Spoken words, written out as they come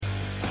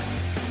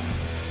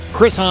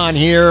Chris Hahn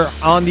here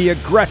on the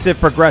Aggressive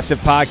Progressive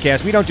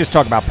Podcast. We don't just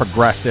talk about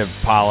progressive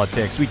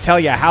politics. We tell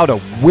you how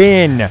to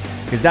win,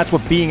 because that's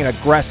what being an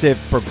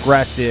aggressive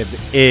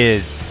progressive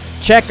is.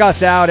 Check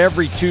us out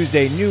every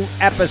Tuesday. New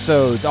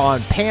episodes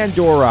on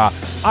Pandora,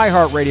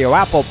 iHeartRadio,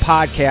 Apple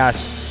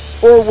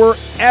Podcasts, or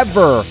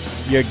wherever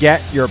you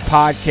get your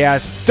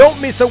podcasts.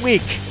 Don't miss a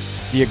week.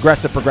 The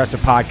Aggressive Progressive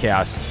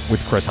Podcast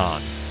with Chris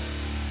Hahn.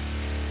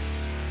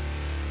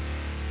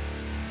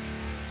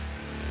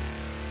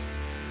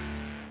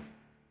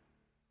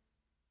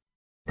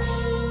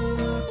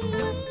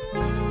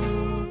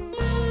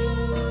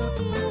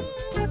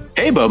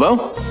 Hey, Bobo.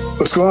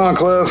 What's going on,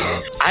 Cliff?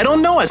 I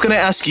don't know. I was going to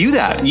ask you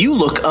that. You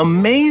look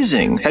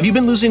amazing. Have you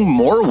been losing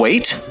more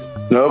weight?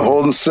 Nope,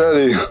 holding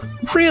steady.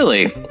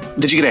 Really?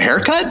 Did you get a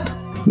haircut?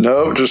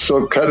 Nope, just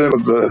still cutting it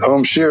with the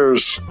home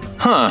shears.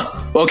 Huh.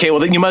 Okay, well,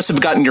 then you must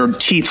have gotten your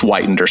teeth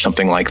whitened or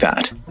something like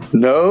that.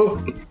 Nope.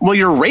 Well,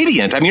 you're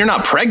radiant. I mean, you're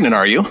not pregnant,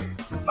 are you?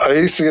 I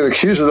used to get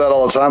accused of that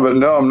all the time, but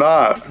no, I'm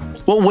not.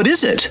 Well, what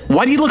is it?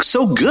 Why do you look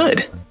so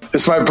good?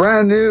 It's my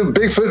brand new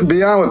Bigfoot and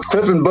Beyond with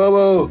Cliff and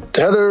Bobo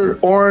Heather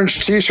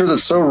Orange t-shirt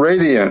that's so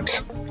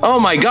radiant. Oh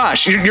my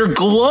gosh, you're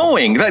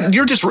glowing.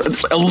 You're just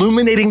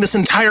illuminating this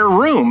entire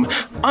room.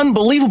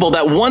 Unbelievable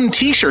that one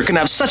t-shirt can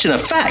have such an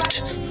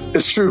effect.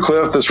 It's true,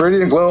 Cliff. This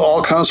radiant glow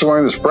all comes from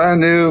wearing this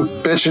brand new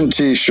bitchin'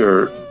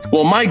 t-shirt.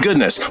 Well, my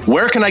goodness,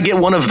 where can I get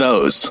one of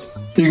those?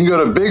 You can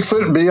go to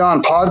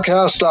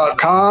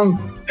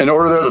BigfootandBeyondPodcast.com and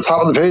order there at the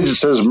top of the page. It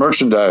says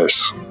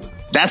merchandise.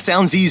 That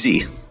sounds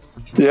easy.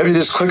 Yeah, you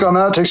just click on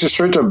that. It takes you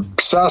straight to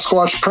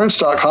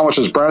SasquatchPrints.com, which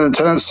is Brandon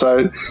Tennant's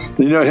site.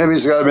 You know him.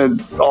 He's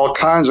made all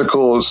kinds of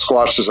cool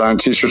Squatch design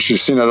t-shirts you've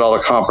seen at all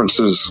the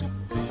conferences.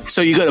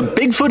 So you go to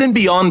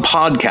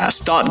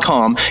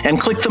BigfootandBeyondPodcast.com and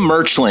click the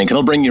merch link.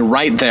 It'll bring you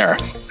right there.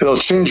 It'll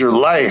change your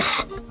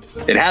life.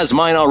 It has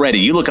mine already.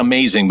 You look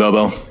amazing,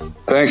 Bobo.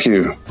 Thank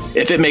you.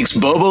 If it makes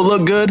Bobo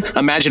look good,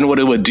 imagine what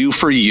it would do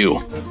for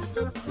you.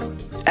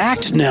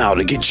 Act now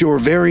to get your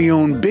very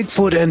own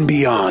Bigfoot and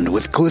Beyond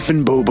with Cliff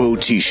and Bobo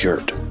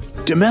t-shirt.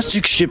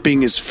 Domestic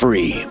shipping is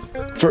free.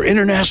 For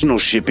international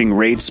shipping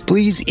rates,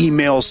 please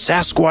email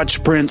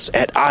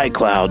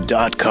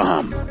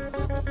SasquatchPrints@iCloud.com.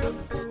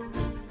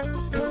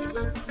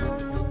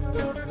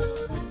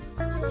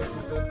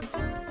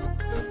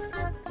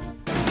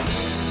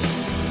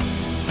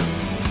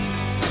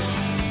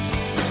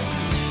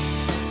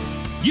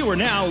 You are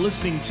now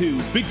listening to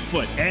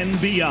Bigfoot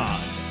and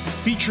Beyond,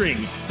 featuring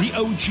the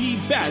OG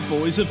bad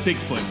boys of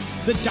Bigfoot,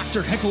 the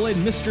Dr. Heckle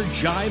and Mr.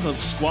 Jive of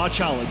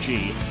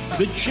Squatchology,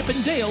 the Chip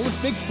and Dale of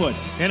Bigfoot,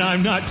 and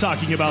I'm not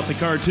talking about the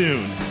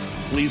cartoon.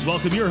 Please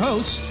welcome your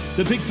hosts,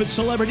 the Bigfoot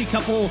celebrity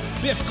couple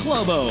Biff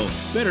Clobo,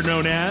 better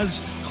known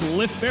as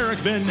Cliff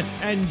Barrickman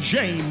and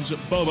James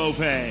Bobo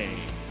Fay.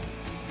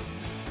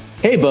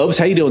 Hey, Bobs,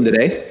 how you doing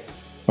today?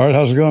 All right,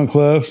 how's it going,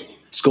 Cliff?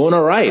 It's going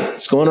all right.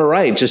 It's going all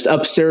right. Just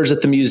upstairs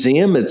at the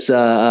museum. It's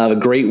a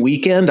great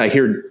weekend. I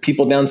hear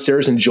people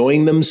downstairs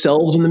enjoying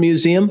themselves in the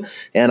museum,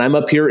 and I'm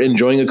up here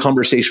enjoying a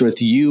conversation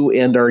with you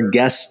and our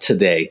guest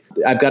today.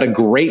 I've got a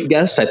great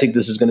guest. I think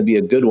this is going to be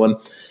a good one.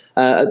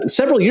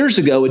 Several years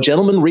ago, a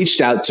gentleman reached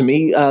out to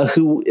me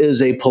who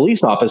is a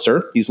police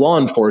officer. He's law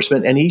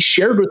enforcement, and he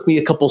shared with me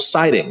a couple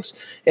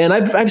sightings. And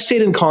I've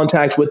stayed in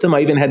contact with him.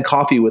 I even had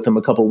coffee with him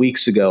a couple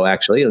weeks ago,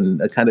 actually,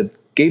 and kind of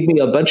gave me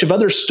a bunch of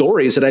other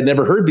stories that I'd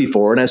never heard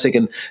before. And I was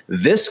thinking,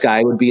 this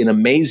guy would be an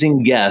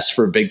amazing guest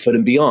for Bigfoot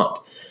and Beyond.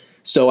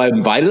 So I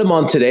invited him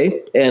on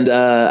today, and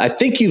I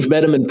think you've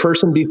met him in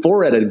person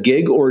before at a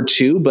gig or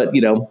two, but,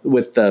 you know,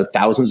 with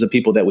thousands of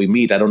people that we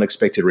meet, I don't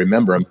expect you to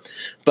remember him.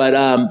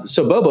 But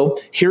so Bobo,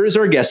 here is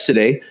our guest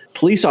today,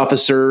 police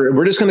officer.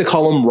 We're just going to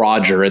call him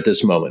Roger at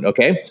this moment,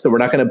 okay? So we're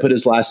not going to put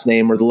his last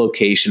name or the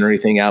location or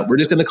anything out. We're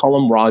just going to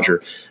call him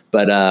Roger.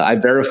 But I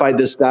verified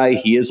this guy.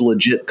 He is a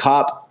legit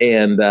cop,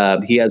 and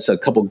he has a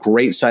couple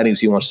great sightings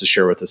he wants to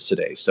share with us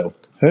today. So,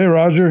 hey,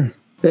 Roger.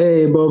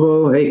 Hey,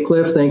 Bobo. Hey,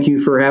 Cliff. Thank you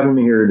for having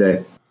me here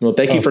today. Well,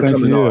 thank you for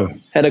coming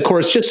on. And of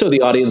course, just so the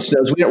audience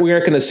knows, we aren't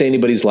going to say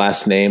anybody's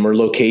last name or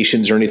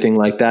locations or anything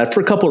like that for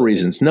a couple of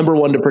reasons. Number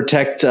one, to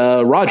protect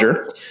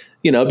Roger,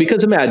 you know,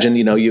 because imagine,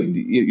 you know,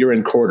 you're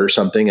in court or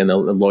something and the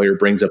lawyer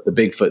brings up the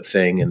Bigfoot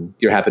thing and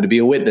you happen to be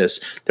a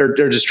witness. They're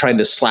just trying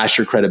to slash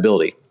your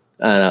credibility.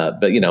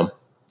 But, you know,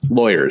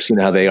 lawyers, you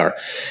know how they are.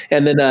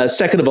 And then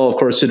second of all, of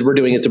course, we're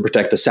doing it to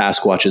protect the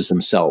Sasquatches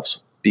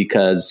themselves,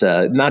 because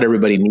not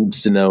everybody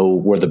needs to know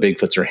where the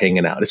Bigfoots are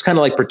hanging out. It's kind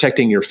of like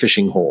protecting your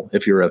fishing hole.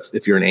 If you're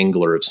an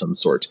angler of some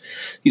sort,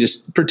 you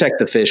just protect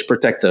the fish,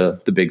 protect the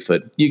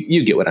Bigfoot.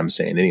 You get what I'm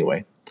saying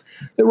anyway.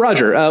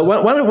 Roger,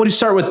 why don't we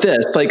start with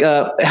this? Like,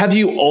 have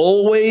you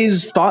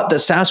always thought that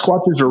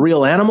Sasquatches are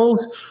real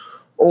animals,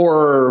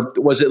 or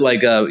was it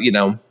like a, you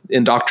know,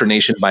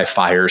 indoctrination by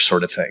fire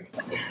sort of thing?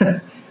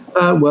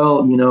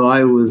 Well, you know,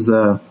 I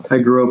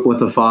grew up with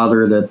a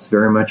father that's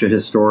very much a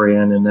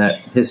historian, and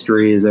that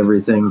history is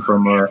everything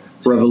from our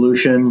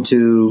revolution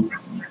to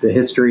the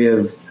history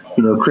of,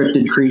 you know,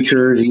 cryptid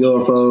creatures,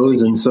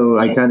 UFOs. And so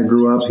I kind of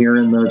grew up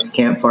hearing the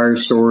campfire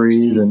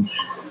stories, and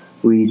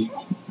we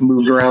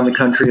moved around the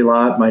country a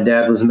lot. My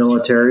dad was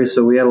military,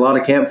 so we had a lot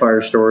of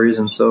campfire stories.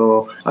 And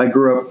so I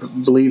grew up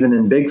believing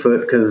in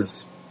Bigfoot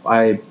because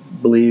I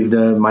believed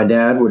my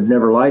dad would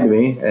never lie to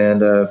me.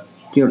 And,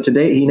 to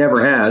date, he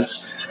never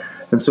has.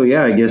 And so,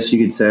 yeah, I guess you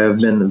could say I've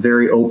been a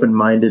very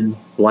open-minded,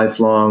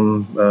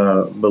 lifelong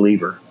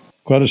believer.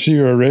 Glad to see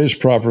you were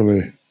raised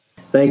properly.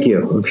 Thank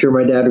you. I'm sure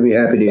my dad would be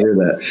happy to hear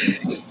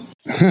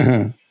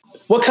that.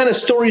 What kind of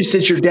stories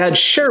did your dad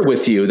share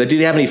with you? Did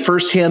he have any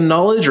firsthand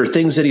knowledge or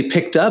things that he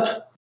picked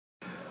up?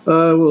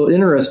 Well,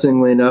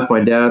 interestingly enough,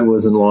 my dad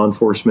was in law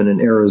enforcement in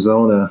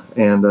Arizona,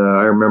 and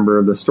I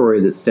remember the story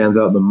that stands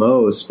out the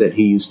most that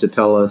he used to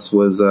tell us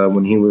was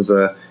when he was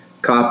a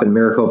cop in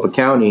Maricopa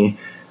County,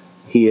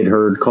 he had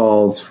heard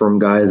calls from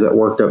guys that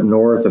worked up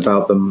north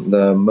about the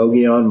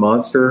Mogollon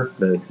monster,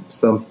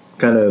 some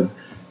kind of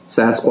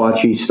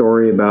Sasquatchy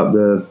story about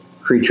the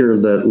creature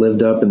that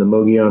lived up in the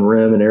Mogollon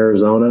Rim in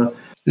Arizona.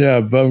 Yeah,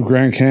 above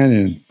Grand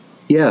Canyon.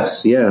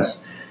 Yes.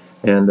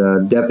 And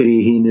a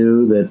deputy he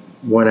knew that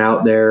went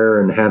out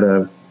there and had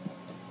a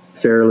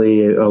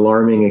fairly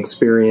alarming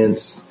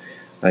experience.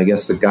 I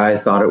guess the guy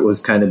thought it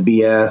was kind of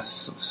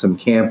BS. Some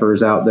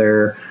campers out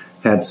there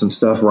had some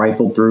stuff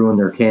rifled through in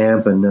their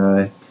camp,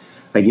 and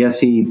I guess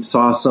he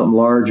saw something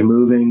large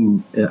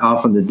moving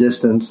off in the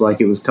distance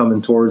like it was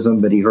coming towards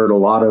him, but he heard a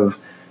lot of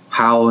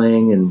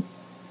howling and,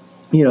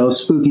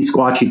 spooky,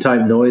 squatchy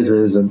type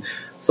noises. And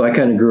so I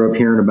kind of grew up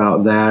hearing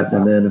about that.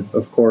 And then,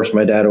 of course,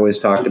 my dad always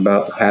talked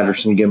about the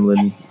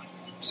Patterson-Gimlin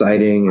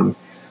sighting and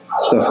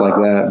stuff like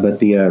that. But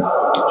the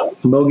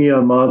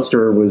Mogollon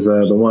monster was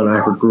the one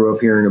I grew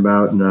up hearing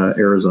about in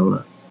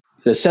Arizona.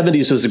 The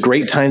 70s was a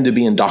great time to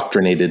be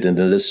indoctrinated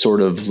into this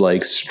sort of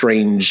like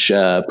strange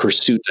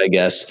pursuit, I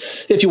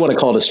guess, if you want to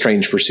call it a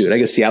strange pursuit. I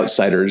guess the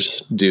outsiders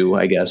do,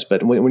 I guess.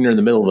 But when you're in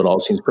the middle of it all,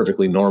 it seems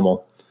perfectly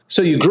normal.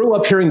 So you grew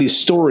up hearing these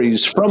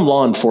stories from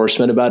law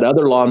enforcement about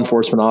other law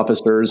enforcement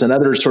officers and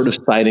other sort of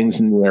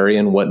sightings in the area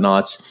and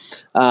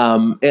whatnots.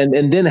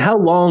 And then how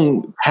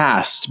long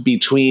passed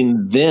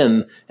between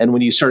then and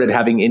when you started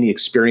having any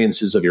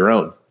experiences of your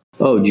own?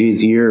 Oh,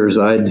 geez, years.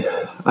 I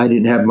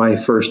didn't have my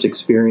first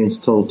experience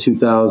till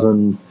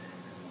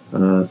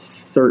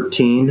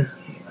 2013,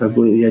 I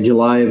believe,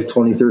 July of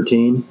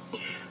 2013.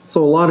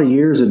 So a lot of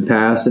years had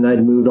passed, and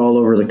I'd moved all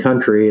over the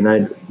country, and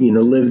I'd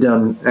moved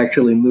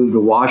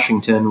to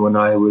Washington when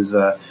I was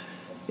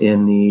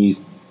in the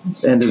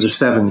end of the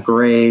 7th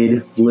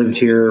grade. Lived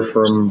here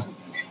from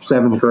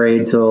 7th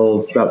grade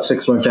till about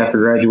 6 months after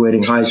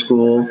graduating high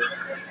school,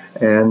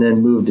 and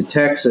then moved to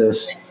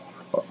Texas.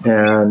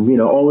 And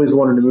always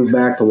wanted to move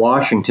back to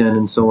Washington,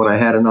 and so when I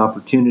had an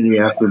opportunity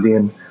after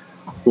being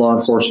law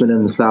enforcement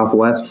in the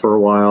Southwest for a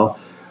while.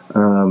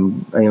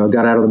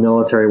 Got out of the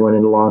military, went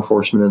into law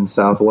enforcement in the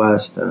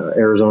Southwest,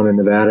 Arizona,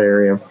 Nevada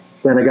area.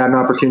 Then I got an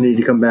opportunity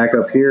to come back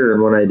up here,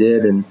 and when I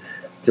did in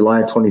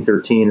July of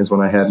 2013 is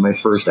when I had my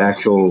first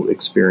actual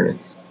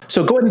experience.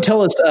 So go ahead and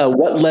tell us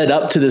what led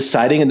up to this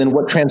sighting and then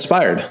what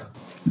transpired.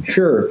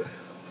 Sure.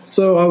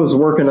 So I was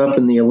working up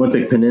in the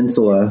Olympic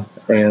Peninsula,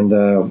 and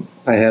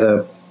I had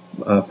a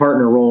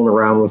partner rolling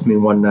around with me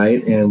one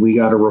night, and we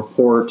got a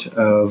report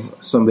of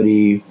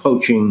somebody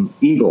poaching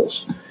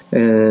eagles.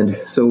 And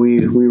so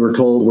we were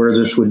told where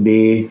this would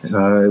be.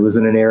 It was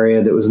in an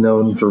area that was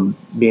known for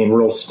being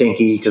real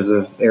stinky because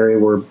of an area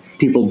where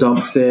people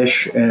dump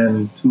fish,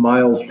 and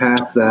miles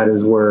past that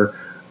is where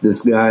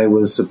this guy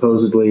was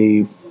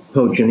supposedly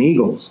poaching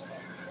eagles.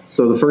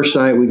 So the first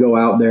night we go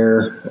out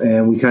there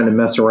and we kind of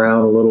mess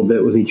around a little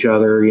bit with each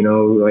other,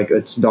 like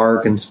it's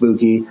dark and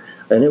spooky.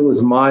 And it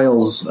was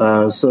miles.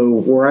 So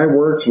where I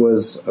worked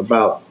was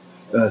about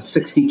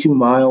 62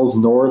 miles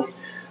north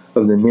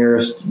of the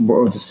nearest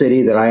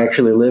city that I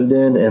actually lived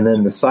in. And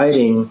then the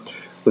sighting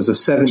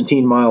was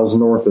 17 miles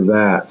north of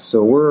that.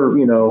 So we're,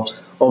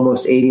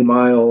 almost 80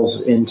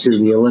 miles into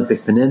the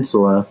Olympic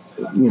Peninsula,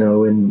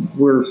 and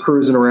we're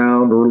cruising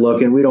around, we're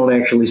looking, we don't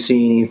actually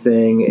see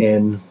anything.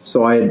 And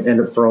so I ended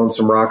up throwing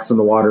some rocks in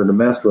the water to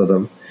mess with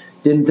them.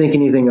 Didn't think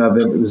anything of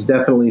it. It was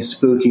definitely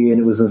spooky, and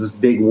it was this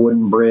big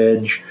wooden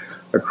bridge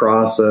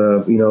across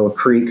a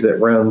creek that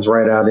runs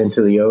right out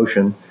into the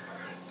ocean.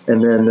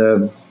 And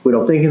then we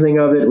don't think anything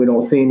of it. We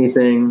don't see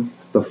anything.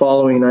 The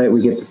following night,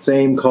 we get the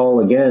same call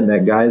again.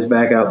 That guy's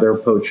back out there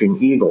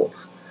poaching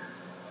eagles.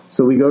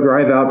 So we go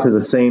drive out to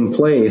the same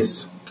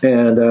place.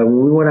 And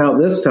when we went out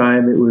this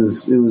time, it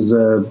was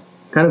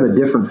kind of a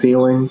different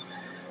feeling.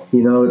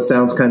 It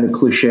sounds kind of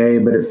cliche,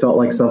 but it felt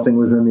like something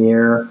was in the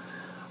air.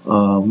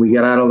 We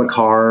got out of the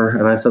car,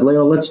 and I said,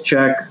 let's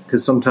check,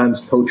 because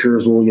sometimes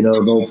poachers will,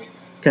 they'll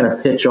kind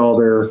of pitch all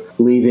their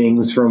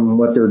leavings from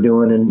what they're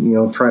doing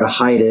and, try to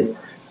hide it.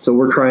 So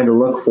we're trying to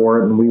look for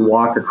it, and we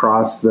walk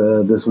across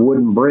this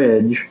wooden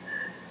bridge.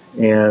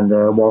 And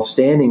while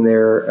standing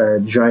there, a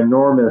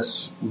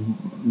ginormous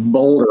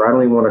boulder, I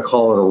don't even want to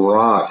call it a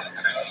rock,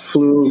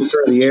 flew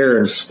through the air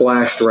and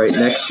splashed right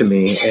next to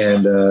me.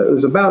 And it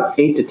was about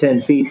 8 to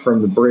 10 feet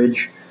from the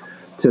bridge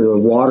to the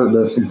water,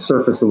 the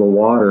surface of the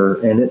water,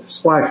 and it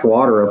splashed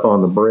water up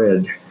on the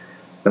bridge.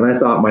 And I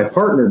thought my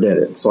partner did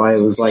it. So I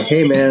was like,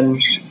 hey, man,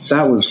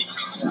 that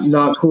was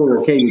not cool.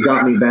 Okay, you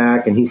got me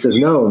back. And he says,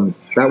 no,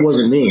 that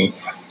wasn't me.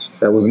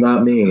 That was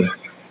not me.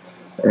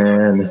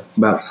 And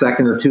about a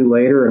second or two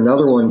later,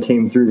 another one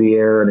came through the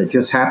air, and it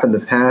just happened to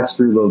pass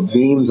through the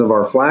beams of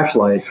our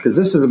flashlights, because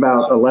this is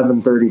about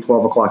 11:30,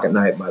 12 o'clock at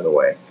night, by the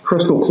way.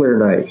 Crystal clear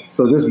night.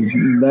 So this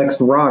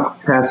next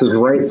rock passes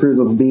right through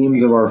the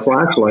beams of our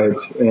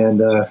flashlights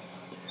and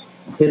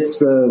hits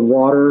the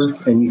water,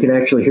 and you can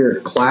actually hear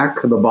it clack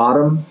at the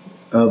bottom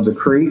of the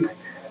creek.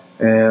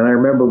 And I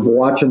remember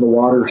watching the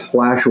water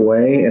splash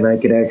away, and I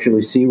could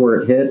actually see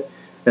where it hit,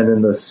 and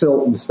then the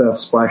silt and stuff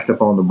splashed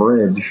up on the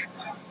bridge.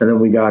 And then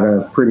we got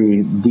a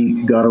pretty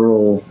deep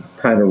guttural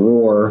kind of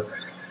roar,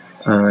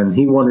 and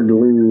he wanted to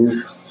leave,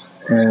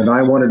 and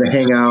I wanted to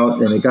hang out,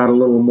 and it got a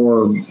little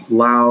more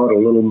loud, a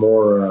little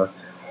more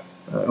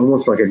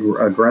almost like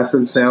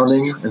aggressive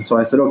sounding. And so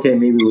I said, okay,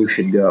 maybe we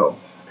should go.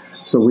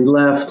 So we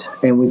left,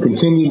 and we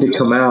continued to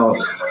come out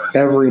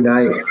every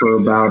night for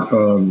about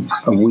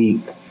a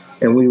week,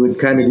 and we would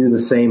kind of do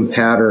the same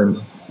pattern,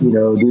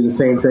 do the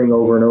same thing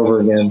over and over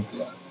again.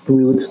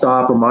 We would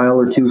stop a mile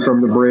or two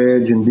from the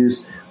bridge and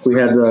we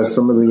had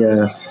some of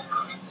the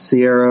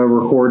Sierra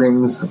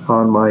recordings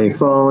on my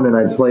phone, and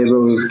I'd play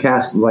those,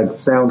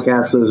 sound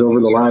cast those over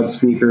the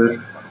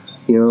loudspeaker.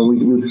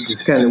 We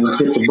just kind of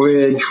hit the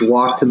bridge,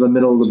 walk to the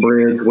middle of the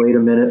bridge, wait a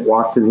minute,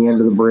 walk to the end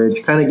of the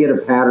bridge, kind of get a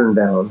pattern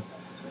down.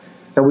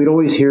 And we'd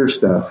always hear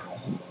stuff.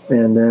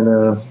 And then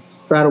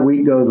about a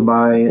week goes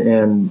by,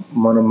 and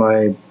one of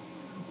my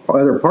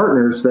other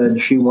partners said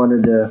she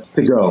wanted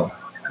to go.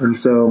 And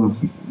so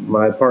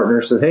my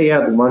partner said, hey,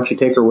 yeah, why don't you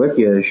take her with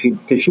you?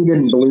 Because she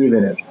didn't believe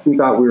in it. She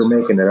thought we were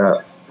making it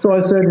up. So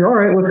I said, all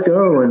right, let's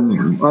go.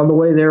 And on the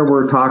way there,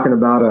 we're talking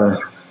about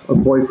a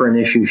boyfriend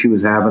issue she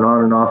was having,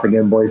 on and off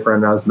again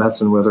boyfriend. I was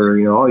messing with her,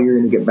 oh, you're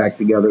going to get back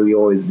together. You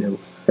always do.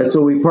 And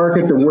so we park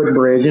at the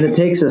Woodbridge, and it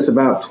takes us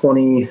about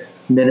 20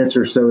 minutes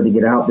or so to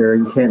get out there.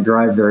 You can't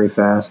drive very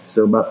fast.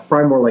 So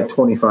probably more like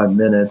 25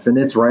 minutes. And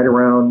it's right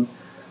around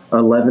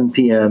 11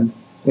 p.m.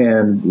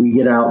 And we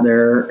get out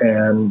there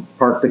and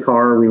park the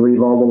car. We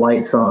leave all the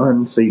lights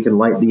on so you can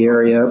light the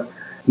area up.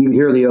 You can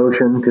hear the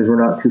ocean because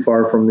we're not too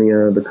far from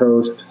the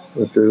coast.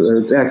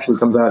 It actually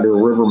comes out to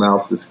a river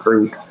mouth, this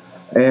creek.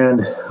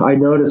 And I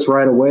noticed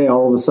right away,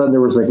 all of a sudden,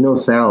 there was no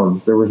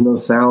sounds. There was no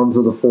sounds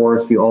of the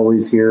forest you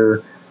always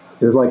hear.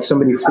 It was like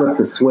somebody flipped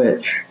a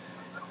switch,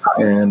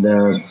 and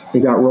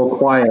it got real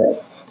quiet.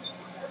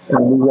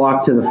 And we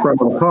walked to the front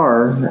of the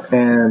car,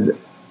 and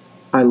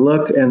I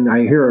look, and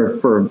I hear,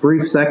 for a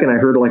brief second, I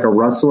heard like a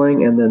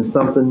rustling, and then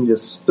something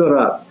just stood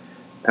up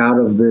out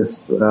of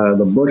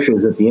the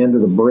bushes at the end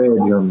of the bridge,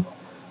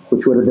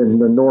 which would have been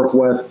the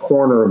northwest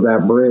corner of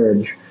that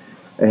bridge.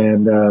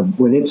 And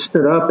when it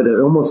stood up, it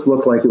almost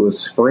looked like it was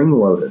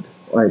spring-loaded.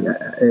 Like,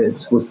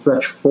 it was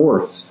such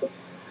force.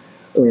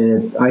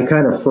 And I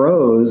kind of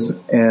froze,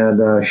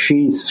 and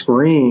she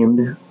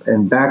screamed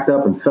and backed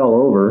up and fell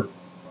over.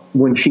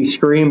 When she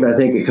screamed, I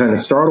think it kind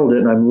of startled it,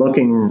 and I'm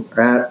looking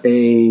at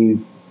a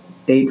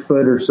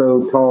 8-foot or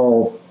so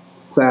tall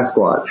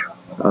Sasquatch.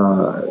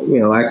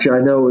 Actually, I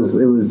know it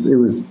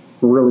was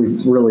really,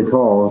 really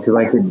tall, because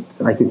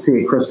I could see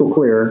it crystal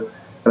clear,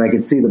 and I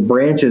could see the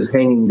branches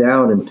hanging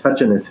down and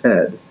touching its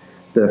head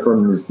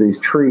from these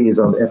trees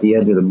at the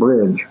edge of the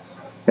bridge.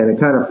 And it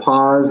kind of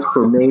paused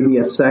for maybe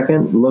a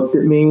second, looked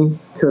at me,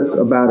 took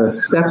about a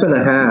step and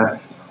a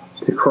half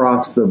to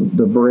cross the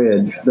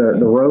bridge, the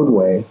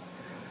roadway.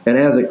 And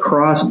as it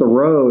crossed the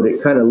road,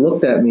 it kind of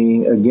looked at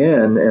me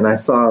again, and I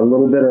saw a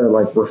little bit of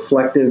like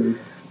reflective,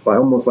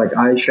 almost like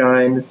eye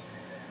shine,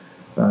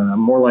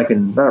 more like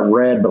not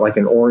red, but like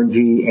an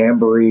orangey,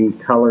 ambery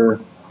color.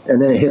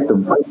 And then it hit the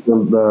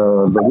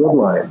wood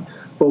line.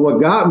 But what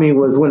got me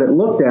was when it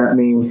looked at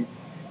me,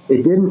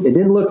 it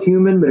didn't look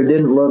human, but it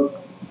didn't look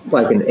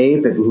like an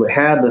ape. It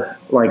had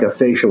like a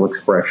facial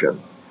expression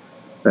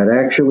that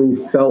actually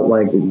felt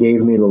like it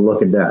gave me the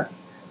look of death.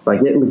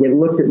 Like it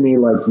looked at me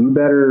like, you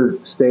better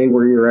stay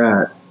where you're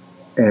at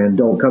and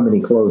don't come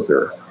any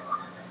closer.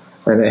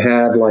 And it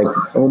had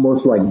like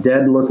almost like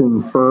dead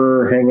looking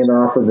fur hanging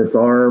off of its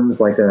arms,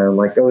 like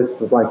when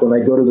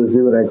I go to the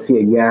zoo and I see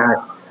a yak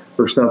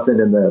or something,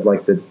 and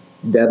the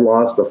dead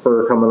loss, the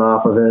fur coming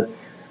off of it.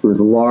 It was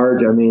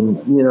large. I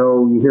mean,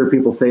 you hear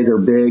people say they're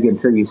big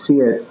until you see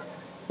it,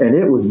 and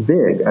it was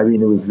big. I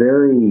mean, it was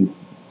very,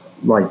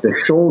 like, the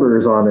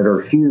shoulders on it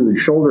are huge.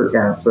 Shoulder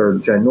caps are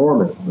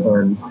ginormous.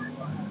 And,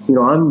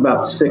 I'm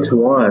about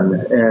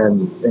 6'1",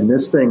 and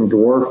this thing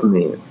dwarfed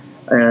me.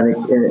 And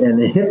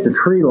it hit the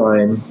tree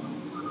line,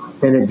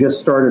 and it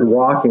just started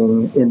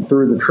walking in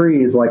through the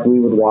trees like we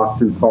would walk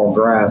through tall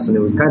grass, and it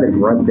was kind of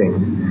grunting,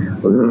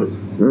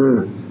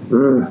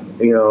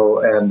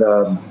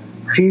 and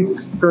she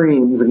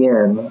screams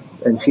again,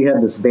 and she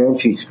had this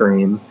banshee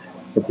scream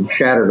that could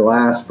shatter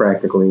glass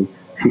practically.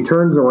 She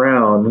turns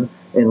around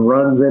and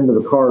runs into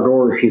the car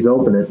door. She's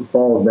opened it and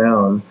falls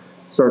down,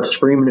 starts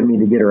screaming at me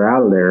to get her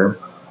out of there.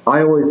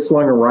 I always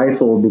slung a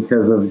rifle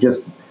because of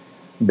just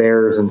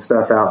bears and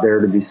stuff out there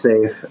to be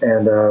safe.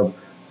 And so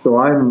So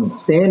I'm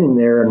standing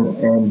there,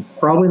 and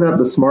probably not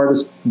the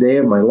smartest day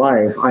of my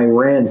life, I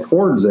ran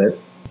towards it,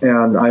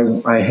 and I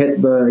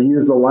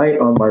used the light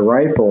on my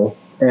rifle,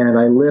 and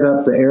I lit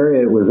up the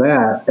area it was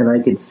at, and I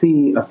could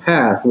see a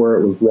path where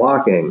it was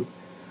walking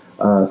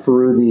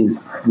through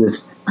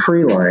this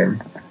tree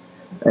line,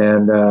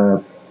 and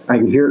I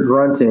could hear it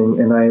grunting,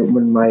 and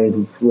when my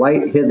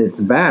light hit its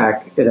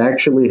back, it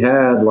actually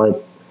had like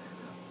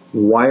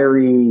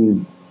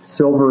wiry,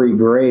 silvery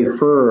gray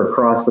fur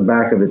across the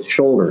back of its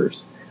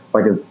shoulders,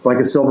 like a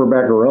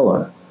silverback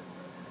gorilla,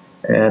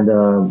 and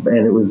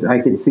it was,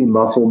 I could see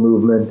muscle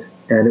movement,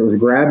 and it was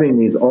grabbing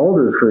these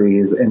alder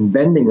trees and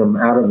bending them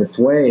out of its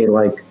way,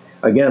 like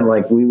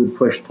we would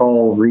push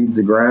tall reeds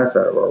of grass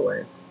out of our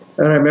way.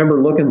 And I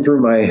remember looking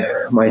through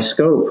my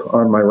scope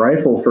on my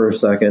rifle for a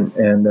second,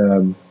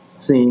 and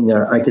seeing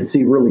I could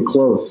see really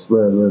close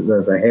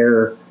the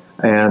hair,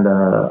 and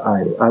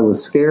I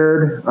was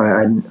scared.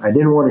 I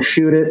didn't want to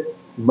shoot it,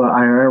 but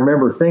I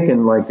remember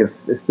thinking, like,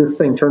 if this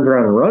thing turns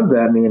around and runs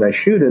at me and I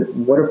shoot it,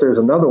 what if there's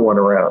another one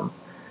around?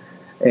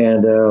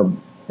 And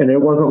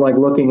it wasn't like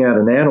looking at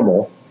an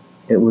animal.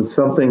 It was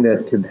something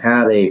that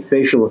had a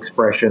facial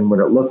expression when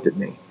it looked at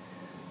me.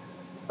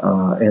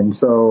 And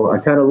so I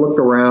kind of looked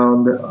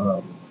around.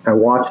 I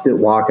watched it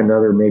walk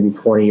another maybe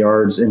 20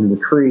 yards into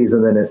the trees,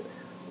 and then it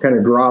kind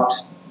of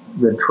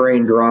the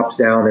train drops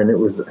down, and it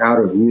was out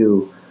of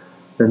view.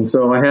 And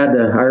so I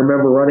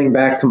remember running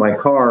back to my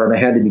car, and I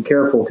had to be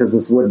careful because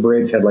this wood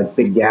bridge had like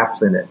big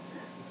gaps in it.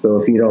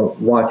 So if you don't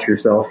watch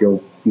yourself,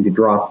 you could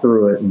drop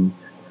through it and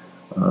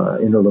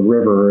into the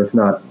river, or if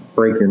not,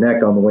 break your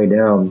neck on the way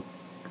down.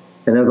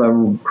 And as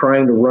I'm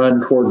trying to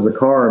run towards the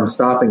car, I'm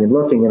stopping and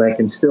looking, and I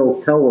can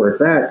still tell where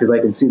it's at because I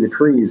can see the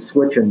trees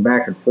switching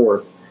back and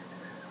forth.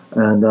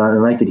 And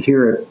I could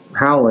hear it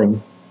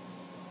howling.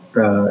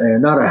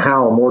 And not a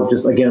howl, more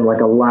just, again, like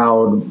a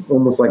loud,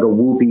 almost like a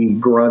whoopy,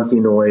 grunty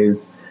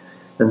noise.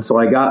 And so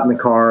I got in the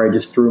car, I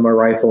just threw my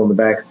rifle in the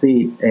back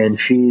seat, and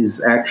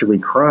she's actually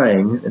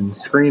crying and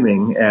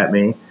screaming at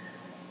me,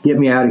 "Get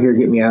me out of here,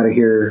 get me out of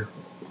here."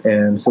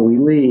 And so we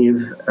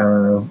leave.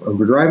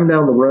 We're driving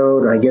down the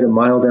road, and I get a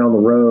mile down the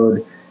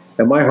road,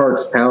 and my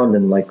heart's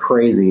pounding like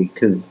crazy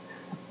because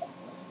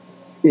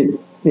it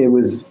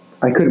was,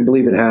 I couldn't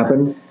believe it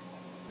happened.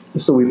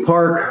 So we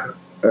park.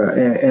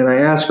 And I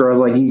asked her, I was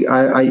like,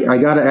 I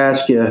got to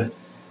ask you,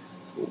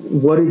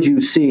 what did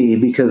you see?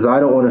 Because I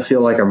don't want to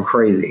feel like I'm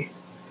crazy.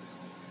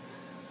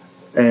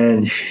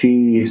 And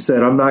she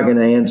said, I'm not going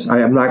to answer.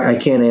 I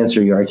can't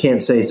answer you. I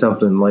can't say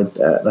something like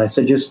that. And I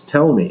said, just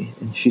tell me.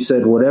 And she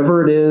said,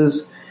 whatever it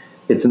is,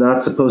 it's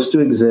not supposed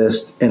to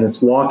exist, and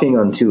it's walking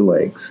on two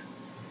legs.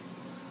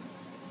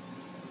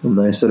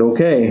 And I said,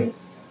 okay.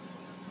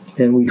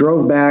 And we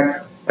drove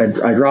back. I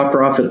dropped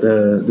her off at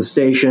the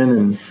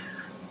station,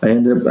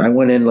 and I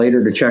went in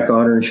later to check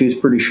on her, and she was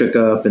pretty shook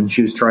up, and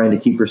she was trying to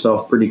keep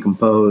herself pretty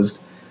composed.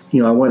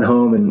 You know, I went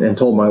home and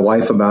told my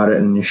wife about it,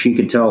 and she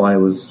could tell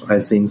I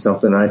seen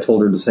something. I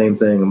told her the same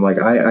thing. I'm like,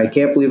 I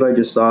can't believe I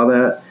just saw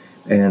that.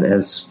 And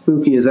as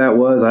spooky as that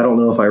was, I don't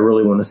know if I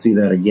really want to see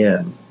that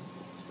again.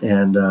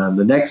 And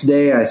the next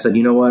day I said,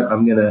 you know what,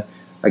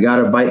 I got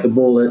to bite the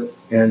bullet.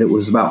 And it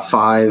was about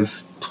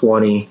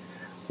 5:20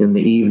 in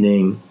the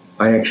evening.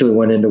 I actually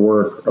went into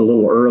work a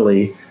little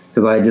early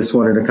because I just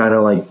wanted to kind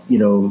of like, you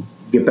know,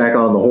 get back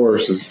on the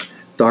horse, as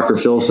Dr.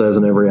 Phil says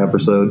in every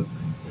episode.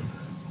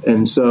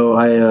 And so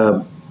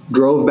I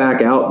drove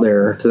back out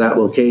there to that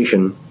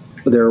location.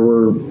 There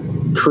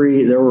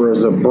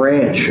was a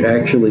branch,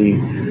 actually,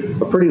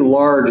 a pretty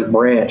large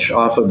branch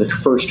off of the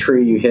first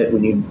tree you hit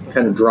when you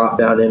kind of drop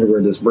down into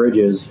where this bridge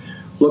is.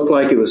 Looked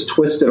like it was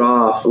twisted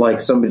off like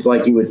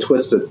you would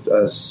twist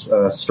a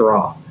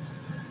straw.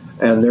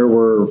 And there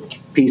were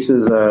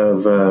pieces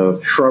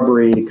of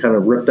shrubbery kind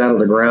of ripped out of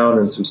the ground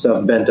and some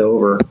stuff bent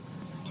over.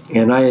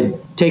 And I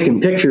had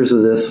taken pictures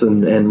of this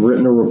and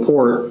written a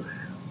report,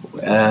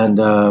 and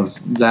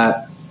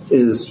that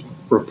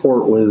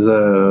report was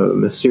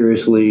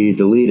mysteriously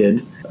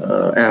deleted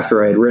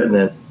after I had written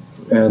it.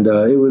 And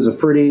it was a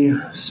pretty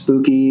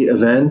spooky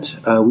event.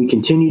 We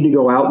continued to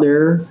go out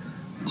there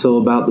till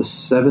about the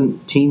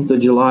 17th of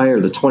July or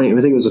I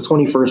think it was the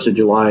 21st of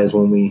July is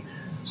when we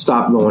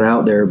stopped going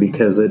out there,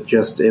 because it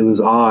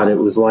was odd. It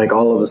was like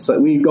all of a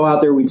sudden we'd go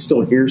out there, we'd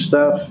still hear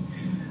stuff.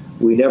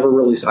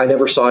 I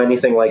never saw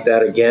anything like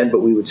that again, but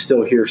we would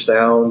still hear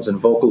sounds and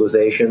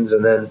vocalizations.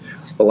 And then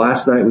the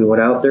last night we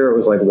went out there, it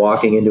was like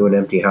walking into an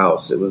empty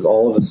house. It was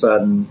all of a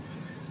sudden,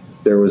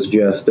 there was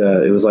just,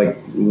 it was like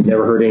we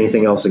never heard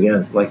anything else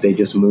again. Like they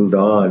just moved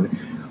on.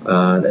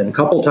 And a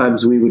couple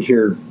times we would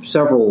hear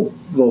several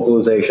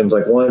vocalizations.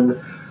 Like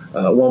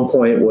at one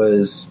point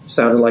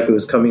sounded like it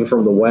was coming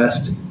from the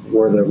west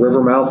where the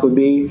river mouth would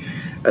be.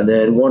 And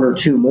then one or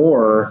two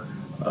more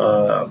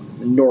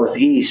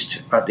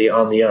northeast on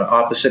the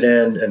opposite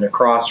end and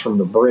across from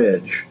the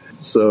bridge.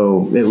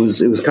 So it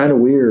was kind of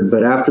weird.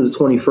 But after the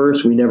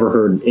 21st, we never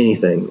heard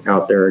anything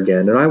out there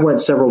again. And I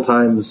went several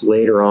times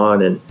later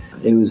on, and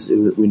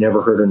we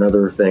never heard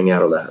another thing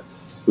out of that.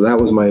 So that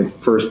was my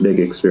first big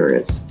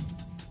experience.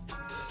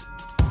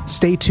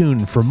 Stay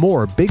tuned for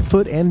more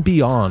Bigfoot and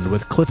Beyond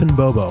with Cliff and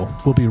Bobo.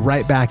 We'll be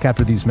right back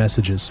after these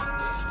messages.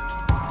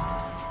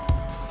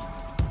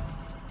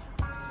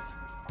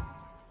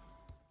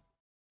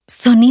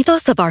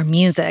 Sonidos of our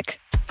music.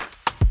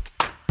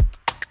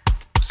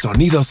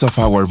 Sonidos of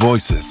our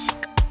voices.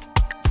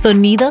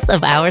 Sonidos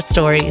of our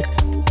stories.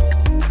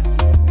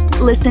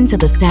 Listen to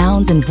the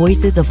sounds and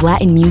voices of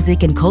Latin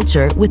music and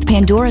culture with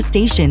Pandora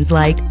stations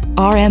like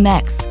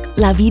RMX,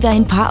 La Vida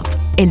en Pop,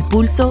 El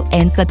Pulso,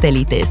 and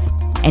Satélites,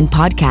 and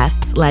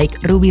podcasts like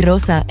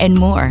Rubirosa and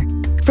more.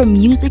 From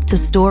music to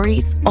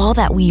stories, all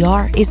that we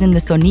are is in the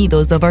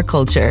sonidos of our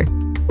culture.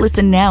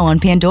 Listen now on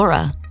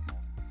Pandora.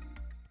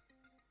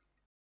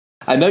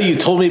 I know you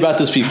told me about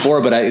this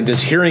before, but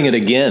just hearing it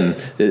again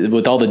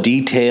with all the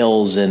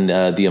details and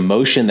the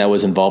emotion that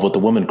was involved with the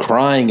woman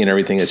crying and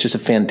everything, it's just a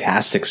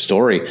fantastic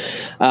story.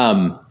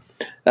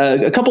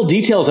 A couple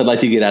details I'd like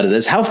to get out of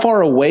this. How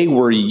far away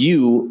were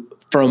you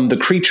from the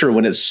creature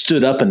when it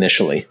stood up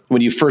initially,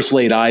 when you first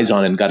laid eyes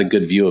on it and got a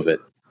good view of it?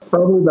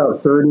 Probably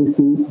about 30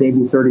 feet,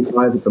 maybe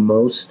 35 at the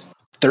most.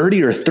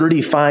 30 or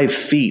 35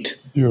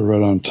 feet. You were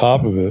right on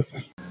top of it.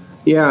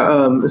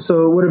 Yeah,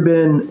 so it would have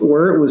been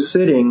where it was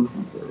sitting.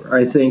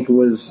 I think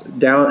was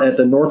down at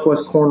the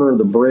northwest corner of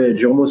the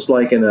bridge, almost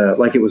like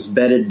like it was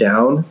bedded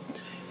down.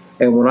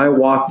 And when I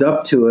walked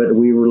up to it,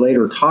 we were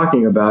later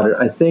talking about it.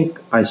 I think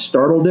I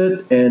startled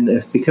it,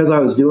 and because I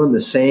was doing the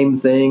same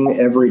thing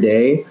every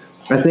day,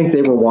 I think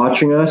they were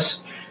watching us,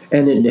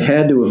 and it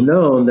had to have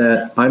known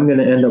that I'm going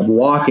to end up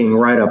walking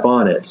right up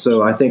on it.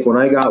 So I think when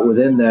I got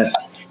within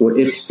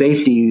its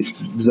safety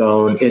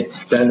zone,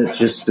 then it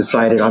just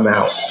decided I'm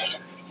out,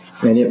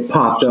 and it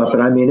popped up,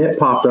 and I mean it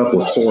popped up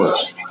with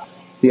force.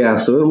 Yeah,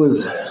 so it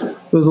was a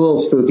little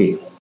spooky.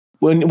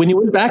 When you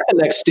went back the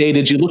next day,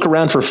 did you look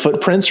around for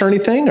footprints or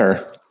anything?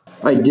 Or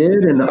I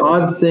did, and the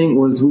odd thing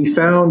was we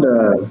found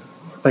a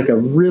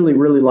really,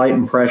 really light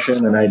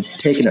impression, and I'd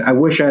taken it. I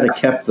wish I'd have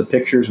kept the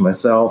pictures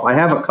myself. I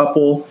have a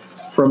couple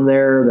from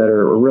there that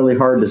are really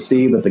hard to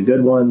see, but the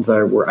good ones I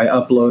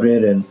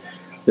uploaded, and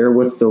they're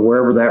with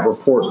wherever that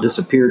report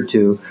disappeared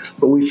to.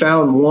 But we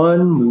found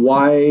one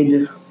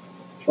wide,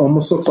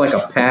 almost looks like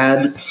a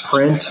pad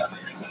print,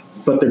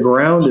 but the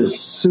ground is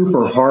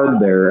super hard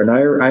there, and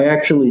I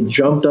actually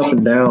jumped up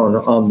and down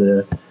on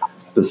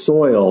the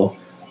soil,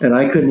 and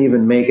I couldn't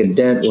even make a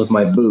dent with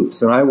my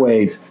boots, and I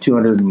weighed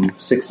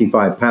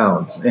 265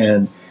 pounds,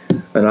 and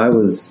I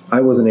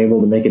wasn't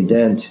able to make a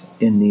dent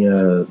in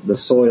the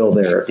soil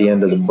there at the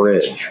end of the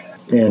bridge,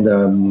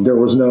 and there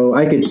was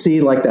I could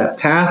see like that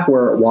path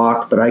where it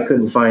walked, but I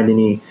couldn't find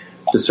any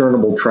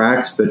discernible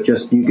tracks, but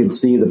just you could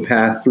see the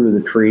path through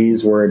the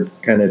trees where it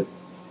kind of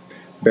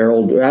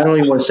barreled. I don't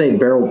even want to say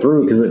barreled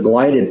through because it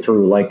glided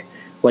through like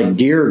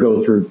deer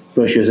go through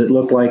bushes. It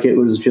looked like it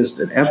was just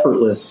an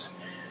effortless,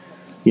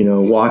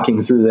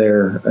 walking through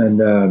there.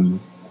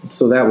 And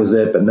so that was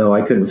it. But no,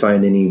 I couldn't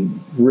find any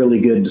really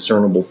good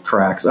discernible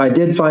tracks. I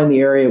did find the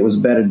area it was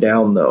bedded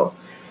down though.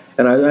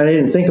 And I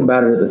didn't think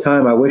about it at the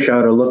time. I wish I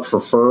would have looked for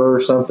fur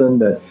or something,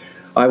 but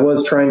I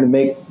was trying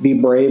to be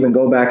brave and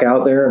go back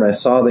out there, and I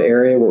saw the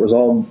area where it was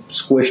all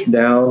squished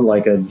down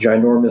like a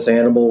ginormous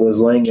animal was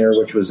laying there,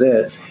 which was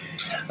it.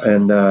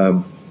 And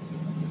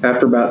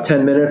after about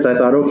 10 minutes, I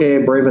thought, okay,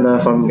 brave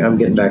enough. I'm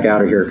getting back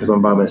out of here because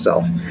I'm by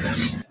myself.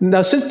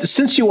 Now,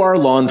 since you are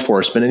law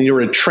enforcement and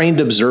you're a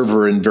trained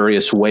observer in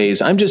various ways,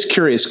 I'm just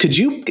curious, could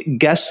you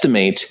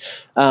guesstimate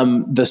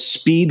the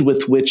speed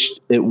with which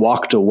it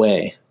walked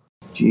away?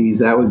 Geez,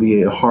 that would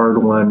be a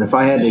hard one. If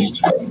I had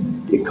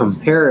to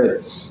compare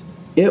it,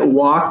 it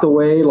walked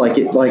away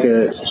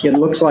it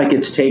looks like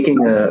it's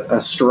taking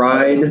a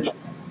stride.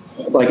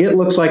 Like it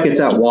looks like it's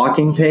at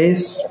walking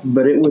pace,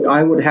 but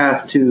I would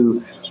have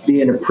to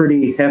be in a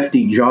pretty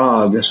hefty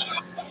jog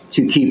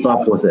to keep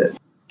up with it.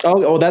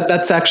 Oh,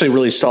 that's actually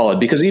really solid,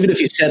 because even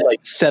if you said like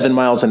 7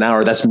 miles an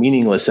hour, that's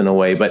meaningless in a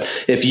way. But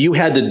if you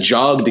had to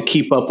jog to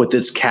keep up with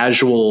its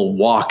casual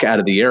walk out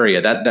of the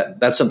area,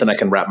 that's something I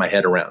can wrap my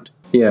head around.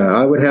 Yeah,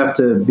 I would have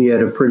to be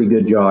at a pretty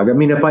good jog. I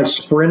mean, if I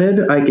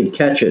sprinted, I could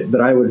catch it,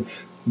 but I'm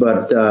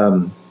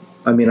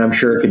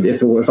sure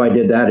if I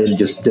did that, it'd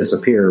just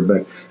disappear.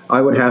 But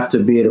I would have to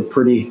be at a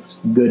pretty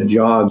good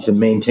jog to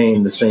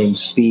maintain the same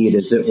speed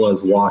as it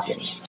was walking.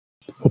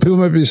 Well, people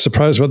might be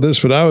surprised about this,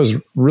 but I was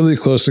really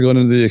close to going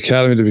into the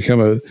academy to become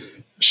a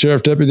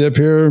sheriff deputy up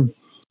here.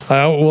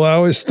 I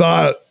always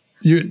thought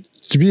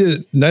to be a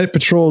night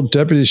patrol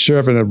deputy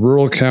sheriff in a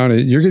rural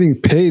county, you're getting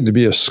paid to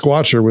be a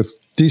squatcher with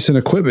decent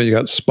equipment. You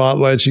got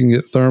spotlights, you can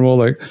get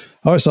thermal. I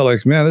always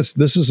thought, man,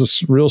 this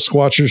is a real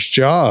squatcher's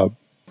job.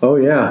 Oh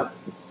yeah,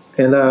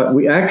 and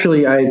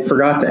I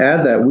forgot to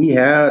add that we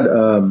had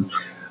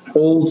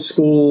old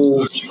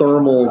school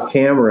thermal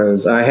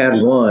cameras. I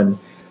had one,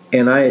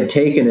 and I had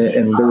taken it,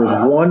 and there was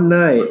one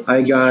night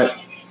I got,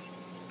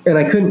 and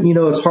I couldn't.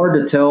 It's hard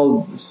to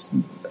tell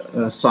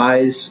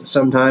size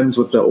sometimes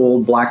with the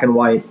old black and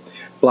white,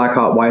 black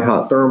hot, white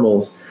hot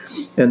thermals.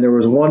 And there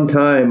was one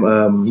time,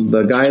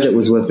 the guy that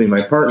was with me,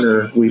 my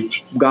partner, we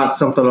got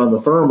something on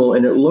the thermal,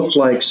 and it looked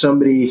like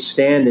somebody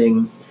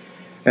standing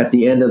at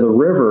the end of the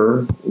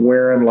river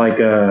wearing like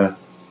a,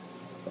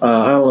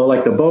 I don't know,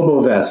 like the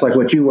Bobo vest, like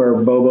what you wear,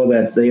 Bobo,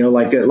 that, you know,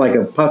 like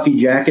a puffy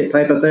jacket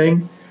type of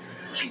thing.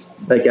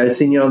 Like I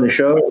seen you on the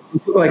show, it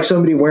looked like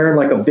somebody wearing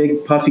like a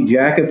big puffy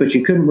jacket, but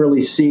you couldn't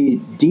really see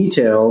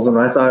details. And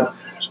I thought,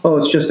 oh,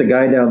 it's just a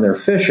guy down there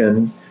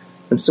fishing.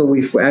 And so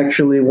we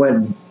actually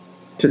went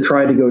to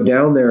try to go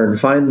down there and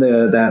find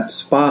that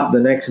spot the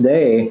next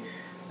day.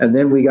 And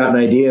then we got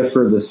an idea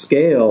for the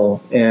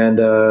scale, and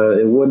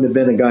it wouldn't have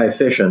been a guy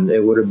fishing.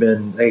 It would have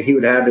been, he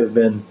would have to have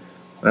been,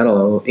 I don't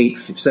know,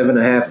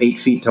 7.5, 8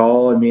 feet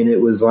tall. I mean, it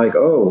was like,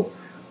 oh,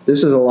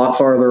 this is a lot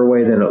farther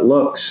away than it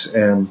looks.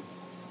 And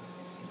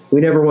we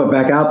never went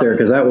back out there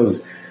because that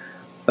was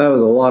a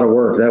lot of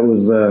work. That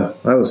was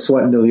I was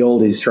sweating to the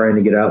oldies trying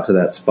to get out to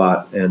that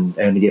spot and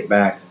to get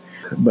back.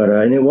 But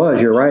and it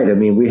was, you're right. I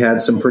mean, we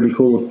had some pretty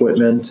cool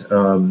equipment.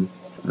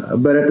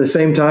 But at the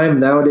same time,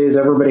 nowadays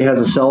everybody has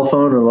a cell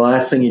phone, and the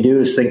last thing you do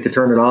is think to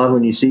turn it on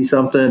when you see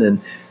something. And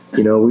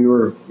you know, we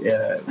were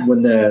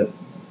when the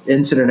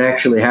incident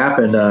actually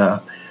happened.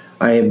 I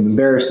am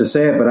embarrassed to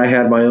say it, but I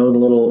had my own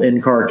little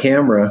in-car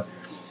camera.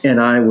 And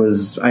I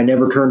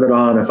never turned it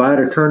on. If I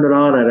had turned it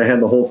on, I'd have had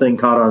the whole thing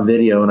caught on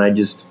video, and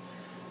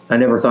I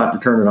never thought to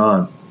turn it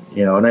on,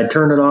 you know, and I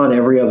turned it on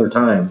every other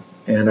time,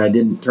 and I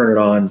didn't turn it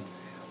on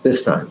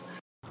this time.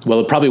 Well,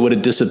 it probably would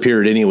have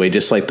disappeared anyway,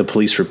 just like the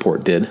police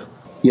report did.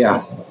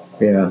 Yeah.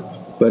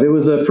 But it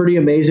was a pretty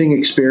amazing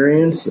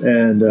experience,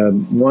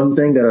 and one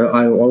thing that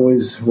I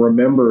always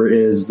remember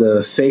is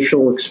the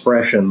facial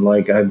expression.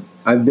 Like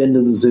I've been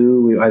to the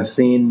zoo, I've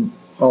seen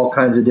all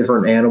kinds of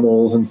different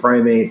animals and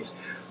primates,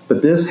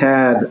 but this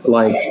had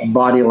like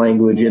body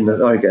language and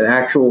like an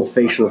actual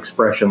facial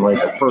expression, like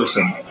a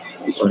person.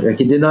 Like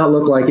it did not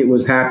look like it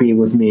was happy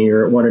with me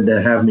or it wanted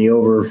to have me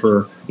over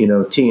for, you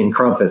know, tea and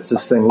crumpets.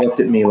 This thing looked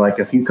at me like,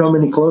 if you come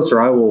any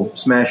closer, I will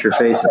smash your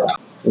face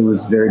in. It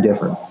was very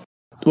different.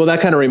 Well,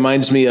 that kind of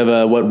reminds me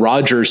of what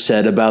Roger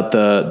said about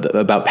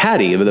about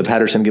Patty, of the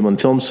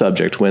Patterson-Gimlin film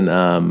subject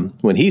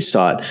when he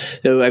saw it.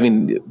 I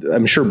mean,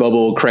 I'm sure Bobo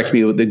will correct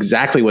me with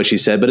exactly what she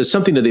said, but it's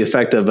something to the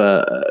effect of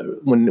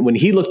when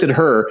he looked at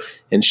her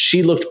and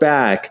she looked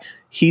back,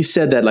 he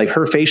said that like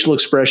her facial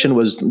expression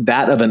was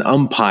that of an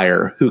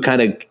umpire who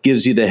kind of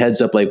gives you the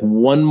heads up, like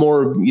one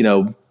more, you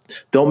know,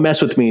 don't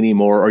mess with me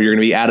anymore, or you're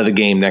going to be out of the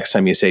game next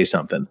time you say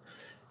something.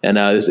 And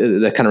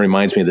that kind of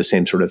reminds me of the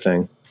same sort of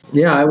thing.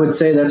 Yeah, I would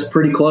say that's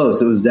pretty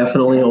close. It was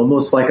definitely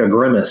almost like a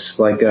grimace,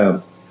 like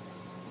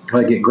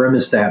it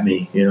grimaced at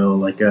me, you know,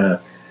 like,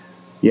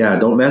 yeah,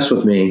 don't mess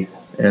with me.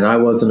 And I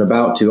wasn't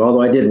about to,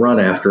 although I did run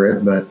after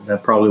it, but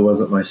that probably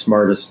wasn't my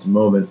smartest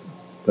moment.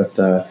 But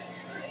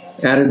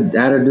added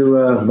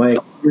to my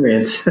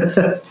experience.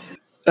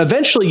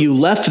 Eventually, you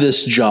left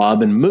this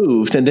job and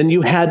moved, and then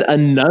you had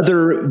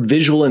another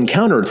visual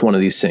encounter with one of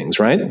these things,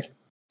 right?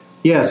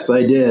 Yes,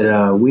 I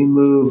did. We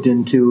moved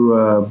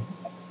into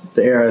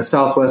the area,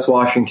 Southwest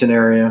Washington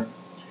area.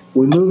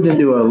 We moved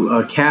into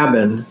a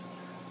cabin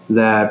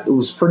that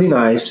was pretty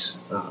nice.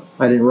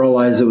 I didn't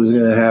realize it was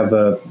going to have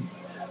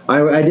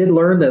I did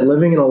learn that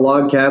living in a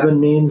log cabin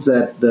means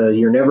that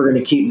you're never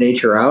going to keep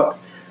nature out.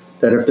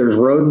 That if there's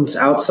rodents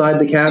outside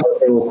the cabin,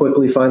 they will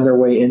quickly find their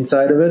way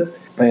inside of it.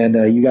 And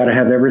you got to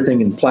have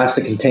everything in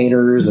plastic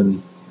containers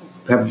and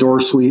have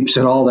door sweeps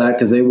and all that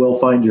because they will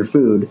find your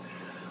food.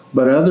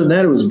 But other than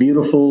that, it was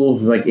beautiful,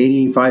 like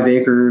 85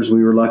 acres.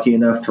 We were lucky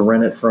enough to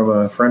rent it from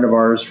a friend of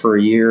ours for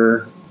a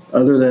year.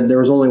 Other than there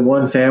was only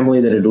one family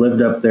that had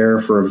lived up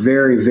there for a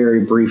very, very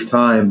brief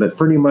time. But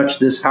pretty much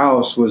this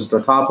house was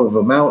the top of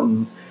a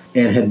mountain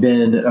and had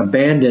been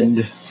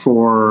abandoned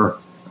for,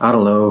 I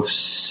don't know,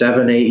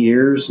 7-8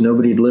 years.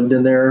 Nobody had lived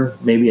in there,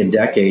 maybe a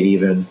decade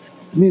even.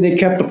 I mean, they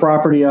kept the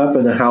property up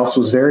and the house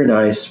was very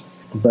nice.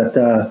 But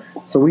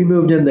so we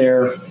moved in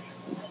there.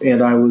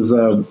 And I was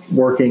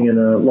working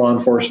in law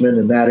enforcement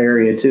in that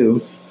area,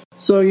 too.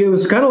 So it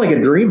was kind of like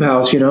a dream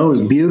house, you know. It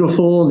was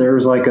beautiful, and there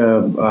was like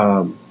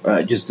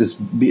just this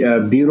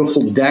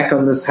beautiful deck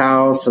on this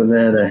house. And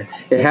then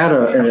it had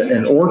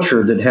an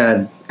orchard that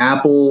had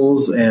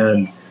apples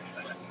and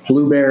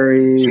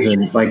blueberries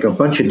and like a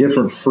bunch of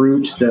different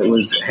fruit that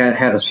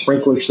had a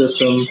sprinkler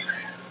system.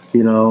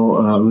 You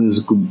know, it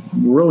was a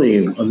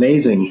really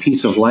amazing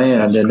piece of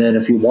land. And then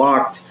if you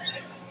walked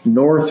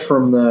north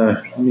from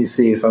let me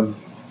see if I'm...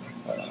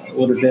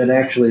 would have been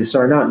actually,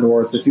 sorry, not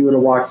north. If you would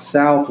have walked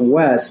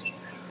southwest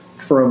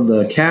from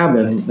the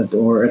cabin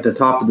or at the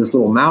top of this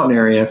little mountain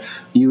area,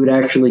 you would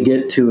actually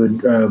get to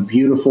a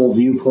beautiful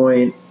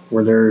viewpoint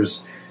where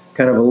there's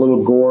kind of a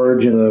little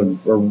gorge and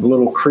a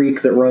little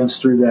creek that runs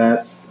through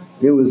that.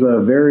 It was a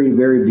very,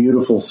 very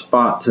beautiful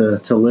spot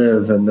to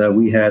live, and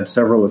we had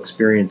several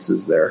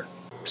experiences there.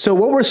 So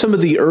what were some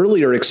of the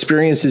earlier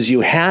experiences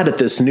you had at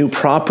this new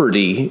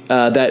property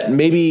that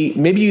maybe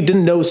you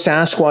didn't know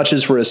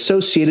Sasquatches were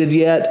associated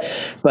yet,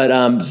 but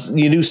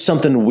you knew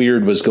something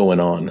weird was going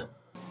on?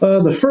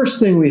 The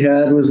first thing we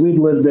had was we'd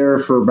lived there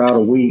for about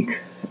a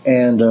week.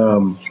 And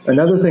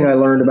another thing I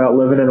learned about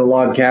living in a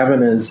log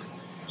cabin is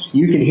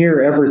you can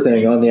hear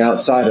everything on the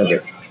outside of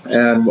it.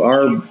 And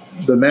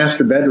the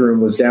master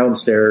bedroom was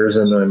downstairs,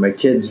 and my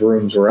kids'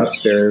 rooms were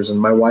upstairs. And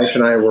my wife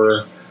and I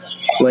were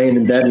laying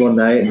in bed one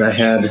night, and I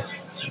had,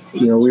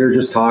 we were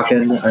just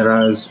talking,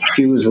 and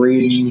she was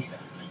reading,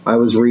 I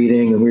was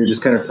reading, and we were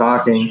just kind of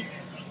talking,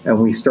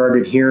 and we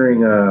started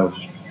hearing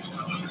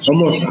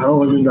almost, I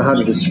don't even know how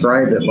to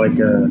describe it, like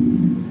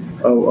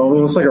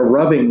almost like a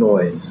rubbing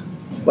noise,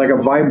 like a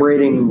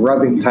vibrating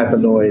rubbing type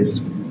of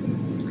noise.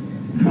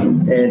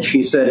 And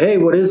she said, "Hey,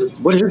 what is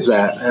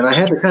that?" And I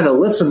had to kind of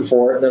listen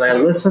for it. And then I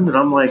listened, and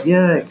I'm like,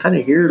 "Yeah, I kind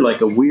of hear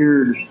like a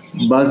weird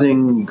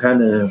buzzing,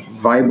 kind of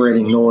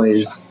vibrating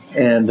noise."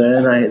 And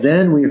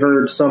then we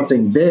heard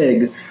something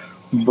big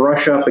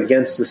brush up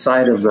against the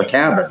side of the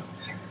cabin,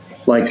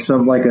 like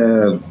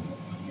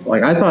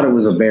I thought it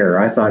was a bear.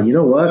 I thought, you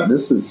know what,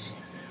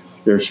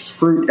 there's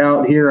fruit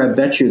out here. I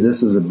bet you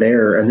this is a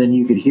bear. And then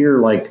you could hear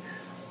like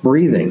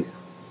breathing,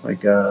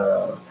 like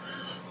a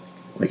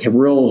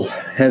real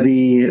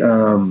heavy,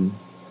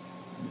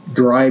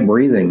 dry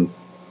breathing.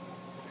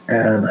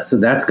 And I said,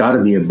 that's got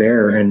to be a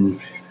bear. And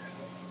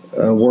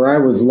where I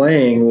was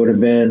laying would have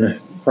been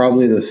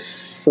probably the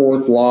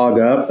fourth log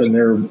up,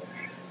 and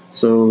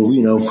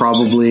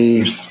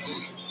probably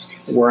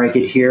where I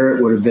could hear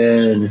it would have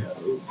been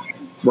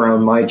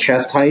around my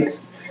chest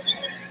height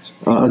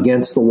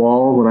against the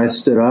wall when I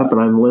stood up, and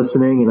I'm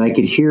listening, and I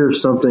could hear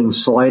something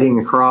sliding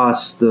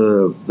across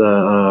the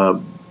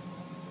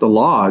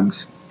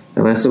logs.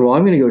 And I said, well,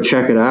 I'm going to go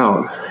check it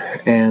out.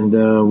 And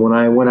when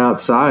I went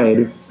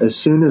outside, as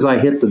soon as I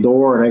hit the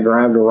door and I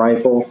grabbed a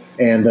rifle,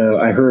 and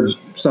I heard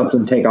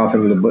something take off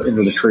into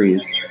the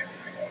trees.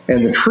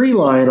 And the tree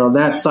line on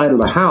that side of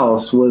the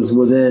house was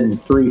within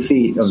 3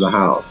 feet of the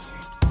house.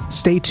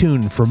 Stay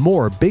tuned for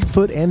more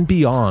Bigfoot and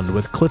Beyond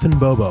with Cliff and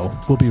Bobo.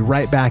 We'll be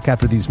right back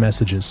after these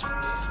messages.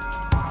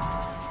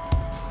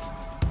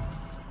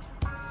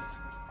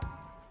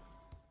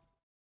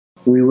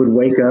 We would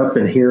wake up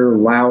and hear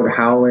loud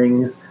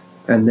howling.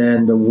 And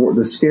then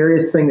the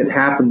scariest thing that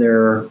happened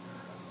there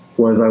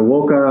was I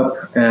woke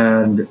up,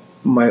 and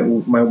my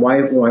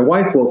wife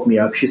woke me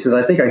up. She says,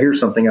 I think I hear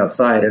something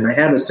outside. And I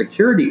had a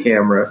security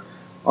camera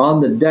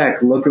on the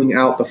deck looking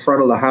out the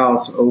front of the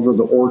house over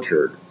the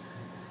orchard.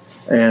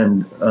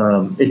 And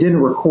it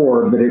didn't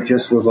record, but it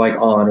just was like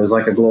on. It was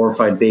like a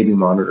glorified baby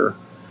monitor.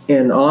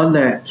 And on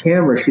that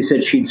camera, she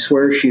said she'd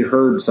swear she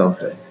heard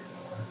something.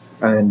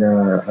 And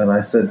I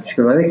said, she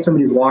goes, I think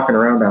somebody's walking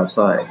around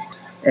outside.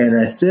 And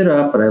I sit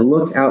up and I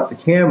look out the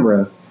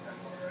camera,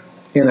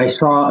 and I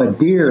saw a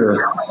deer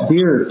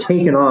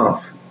taken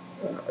off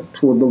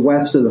toward the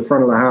west of the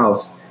front of the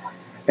house,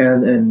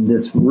 and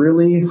this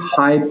really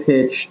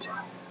high-pitched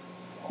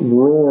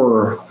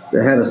roar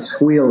that had a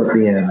squeal at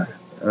the end.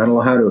 I don't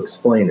know how to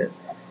explain it.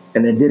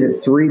 And it did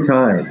it 3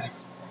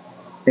 times.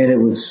 And it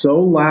was so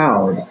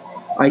loud,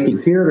 I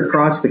could hear it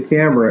across the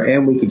camera,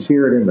 and we could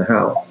hear it in the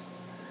house.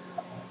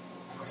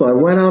 So I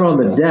went out on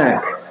the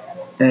deck,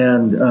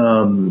 and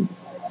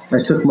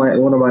I took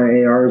one of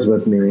my ARs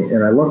with me,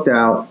 and I looked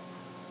out.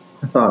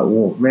 I thought,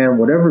 well, man,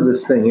 whatever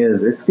this thing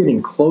is, it's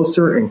getting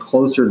closer and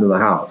closer to the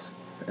house.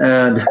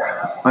 And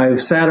I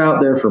sat out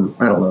there for,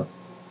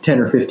 10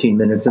 or 15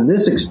 minutes. And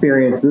this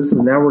experience,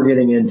 now we're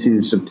getting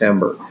into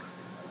September,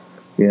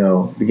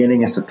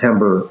 beginning of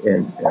September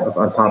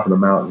on top of the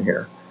mountain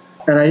here.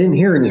 And I didn't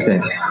hear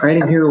anything. I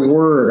didn't hear a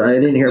word. I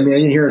didn't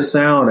hear a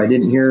sound. I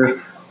didn't hear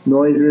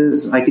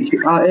noises. I could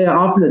hear,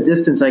 off in the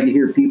distance, I could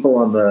hear people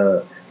on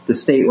the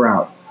state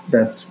route.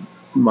 That's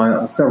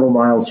several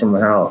miles from the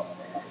house.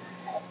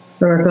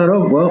 And I thought,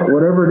 oh, well,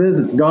 whatever it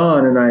is, it's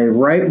gone. And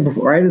right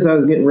as I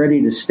was getting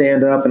ready to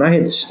stand up, and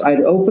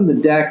I'd opened the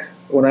deck.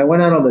 When I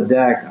went out on the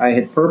deck, I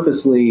had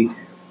purposely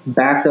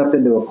backed up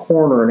into a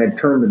corner and had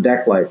turned the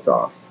deck lights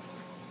off.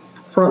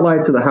 Front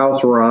lights of the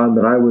house were on,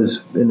 but I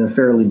was in a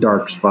fairly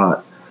dark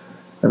spot.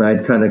 And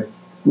I'd kind of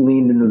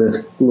leaned into this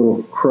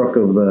little crook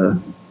of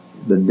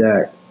the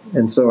deck.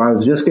 And so I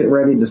was just getting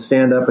ready to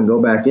stand up and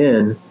go back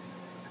in.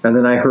 And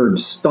then I heard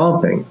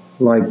stomping,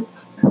 like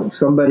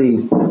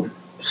somebody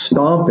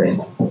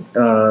stomping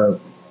 2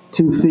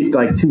 feet,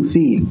 like 2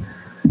 feet.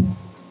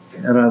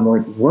 And I'm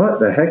like, what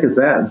the heck is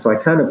that? And so I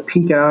kind of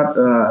peek out,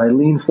 I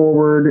lean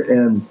forward,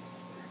 and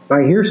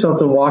I hear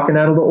something walking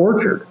out of the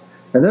orchard.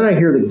 And then I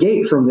hear the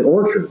gate from the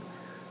orchard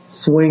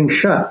swing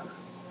shut.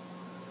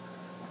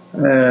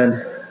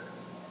 And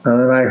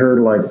then I heard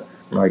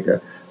like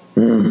a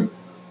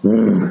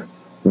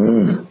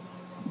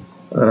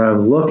And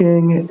I'm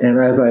looking, and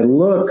as I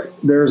look,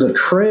 there's a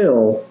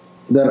trail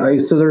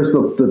so there's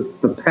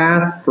the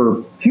path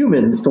for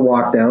humans to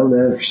walk down.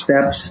 There's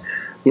steps,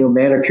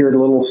 manicured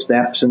little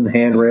steps and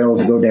handrails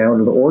that go down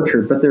to the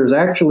orchard. But there's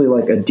actually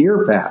like a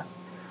deer path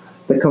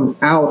that comes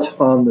out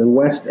on the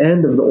west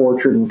end of the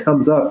orchard and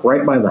comes up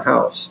right by the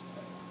house.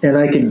 And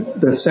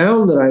the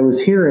sound that I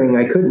was hearing,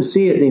 I couldn't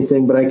see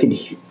anything, but I could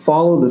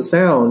follow the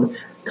sound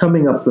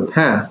coming up the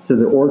path to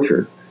the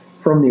orchard,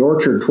 from the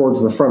orchard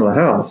towards the front of the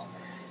house.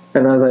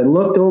 And as I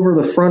looked over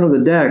the front of the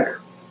deck,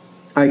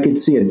 I could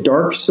see a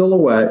dark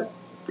silhouette,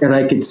 and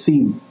I could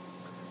see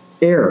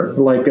air,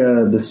 like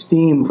the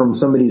steam from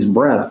somebody's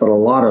breath, but a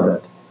lot of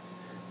it,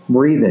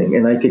 breathing,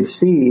 and I could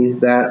see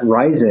that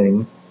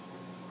rising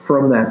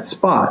from that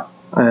spot.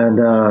 And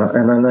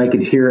then I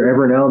could hear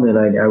every now and then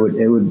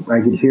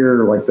I could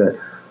hear like the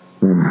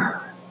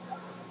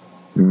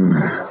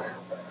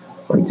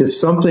like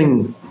just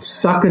something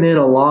sucking in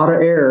a lot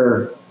of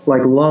air,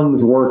 like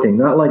lungs working,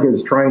 not like it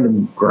was trying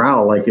to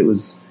growl, like it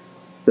was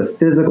the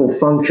physical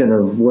function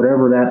of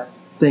whatever that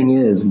thing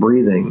is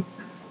breathing.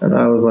 And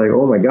I was like,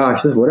 oh my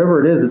gosh, this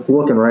whatever it is, it's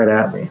looking right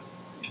at me.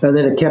 And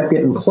then it kept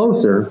getting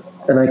closer,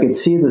 and I could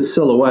see the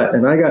silhouette,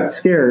 and I got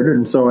scared,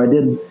 and so I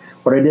did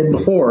what I did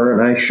before,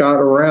 and I shot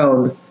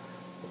around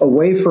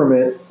away from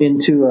it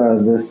into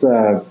this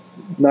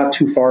not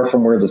too far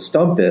from where the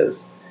stump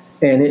is,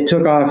 and it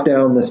took off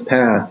down this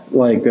path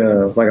like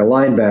a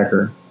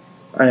linebacker,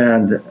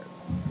 and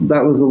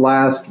that was the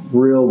last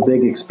real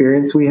big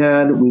experience we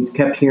had. We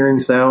kept hearing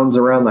sounds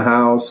around the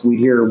house. We'd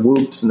hear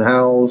whoops and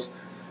howls.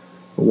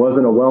 It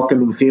wasn't a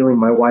welcoming feeling.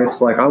 My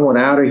wife's like, I want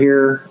out of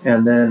here.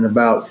 And then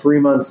about 3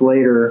 months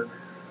later,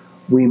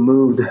 we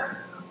moved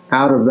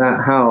out of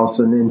that house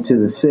and into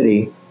the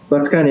city.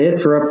 That's kind of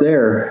it for up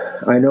there.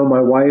 I know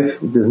my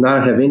wife does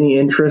not have any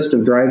interest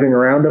of driving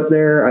around up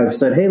there. I've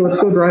said, hey, let's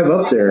go drive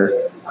up there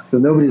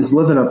because nobody's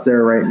living up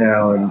there right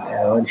now.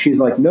 And she's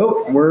like,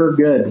 nope, we're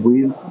good.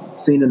 We've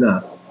seen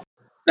enough.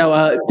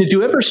 Now, did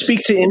you ever speak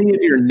to any of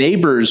your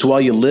neighbors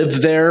while you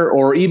lived there,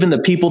 or even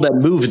the people that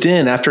moved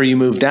in after you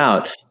moved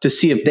out, to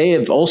see if they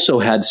have also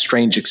had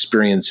strange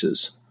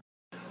experiences?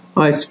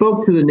 I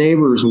spoke to the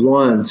neighbors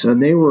once,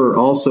 and they were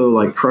also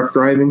like truck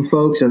driving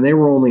folks, and they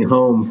were only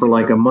home for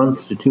like a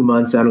month to 2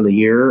 months out of the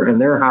year, and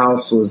their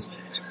house was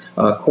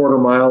a quarter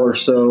mile or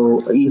so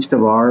east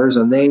of ours,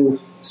 and they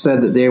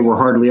said that they were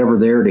hardly ever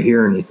there to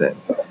hear anything.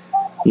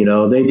 You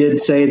know, they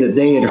did say that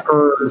they had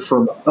heard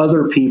from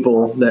other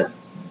people that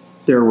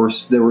there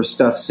was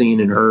stuff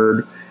seen and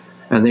heard,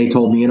 and they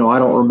told me, I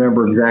don't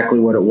remember exactly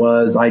what it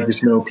was. I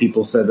just know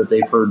people said that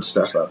they've heard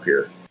stuff up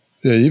here.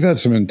 Yeah, you've had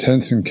some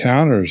intense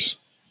encounters.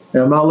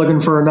 And I'm not looking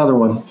for another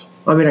one.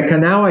 I mean, I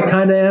kind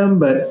of am,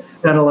 but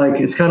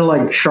it's kind of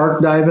like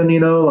shark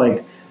diving,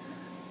 like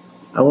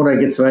I want to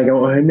get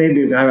some,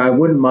 maybe I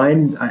wouldn't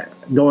mind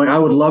going. I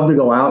would love to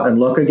go out and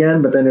look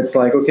again, but then it's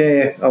like,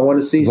 okay, I want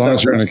to see something.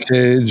 As long as you're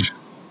in a cage.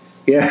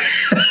 Yeah.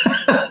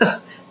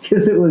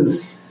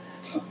 Because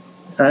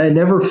I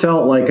never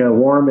felt like a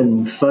warm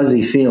and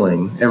fuzzy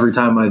feeling every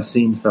time I've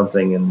seen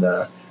something. And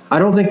I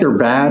don't think they're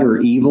bad or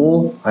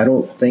evil. I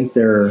don't think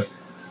they're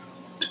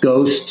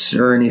ghosts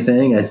or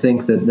anything. I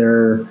think that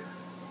they're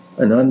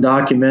an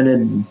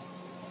undocumented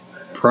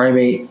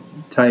primate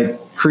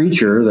type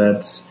creature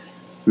that's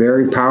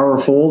very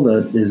powerful,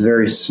 that is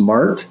very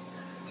smart.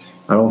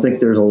 I don't think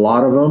there's a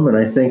lot of them. And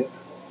I think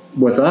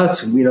with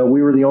us, we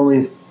were the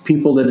only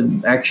people that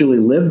had actually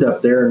lived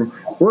up there, and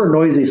we're a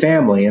noisy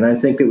family. And I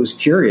think it was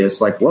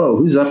curious, like, whoa,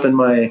 who's in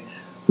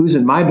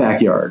my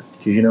backyard?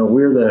 Because,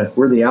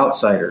 we're the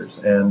outsiders,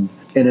 and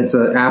it's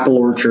an apple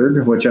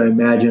orchard, which I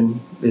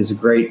imagine is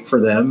great for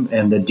them.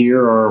 And the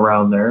deer are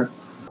around there.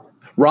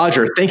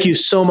 Roger, thank you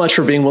so much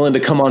for being willing to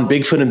come on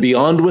Bigfoot and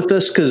Beyond with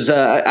us, because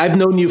I've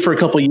known you for a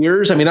couple of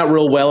years. I mean, not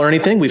real well or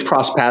anything. We've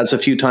crossed paths a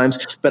few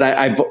times,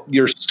 but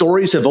your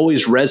stories have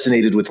always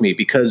resonated with me,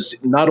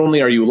 because not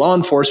only are you law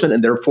enforcement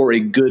and therefore a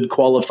good,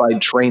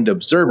 qualified, trained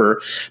observer,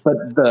 but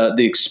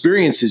the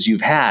experiences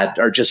you've had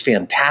are just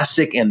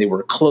fantastic, and they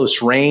were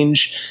close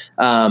range,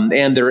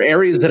 and they're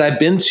areas that I've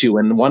been to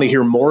and want to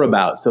hear more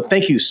about. So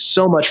thank you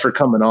so much for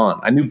coming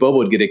on. I knew Bobo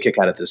would get a kick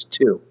out of this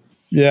too.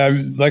 Yeah,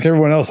 like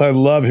everyone else, I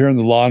love hearing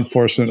the law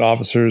enforcement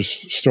officers'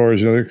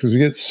 stories, because we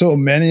get so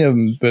many of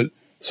them, but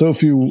so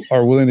few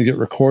are willing to get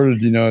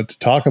recorded, to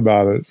talk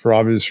about it for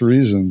obvious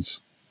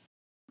reasons.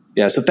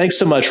 Yeah, so thanks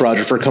so much,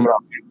 Roger, for coming on.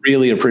 We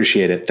really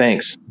appreciate it.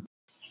 Thanks.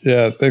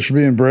 Yeah, thanks for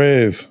being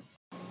brave.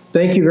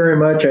 Thank you very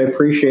much. I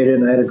appreciate it,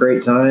 and I had a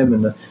great time,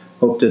 and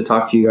hope to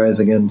talk to you guys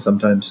again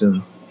sometime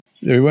soon.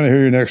 Yeah, we want to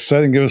hear your next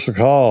sighting. Give us a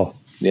call.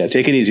 Yeah,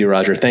 take it easy,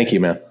 Roger. Thank you,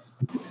 man.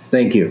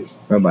 Thank you.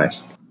 Bye-bye.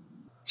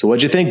 So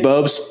what'd you think,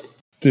 Bobes?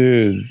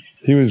 Dude,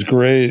 he was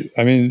great.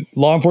 I mean,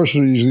 law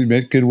enforcement usually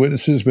make good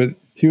witnesses, but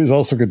he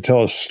also could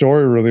tell a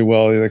story really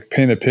well. He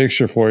paint a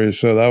picture for you.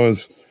 So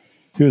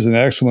he was an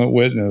excellent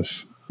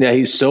witness. Yeah,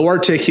 he's so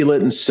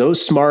articulate and so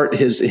smart.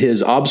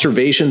 His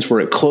observations were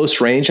at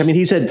close range. I mean,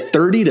 he said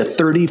 30 to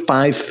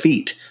 35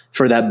 feet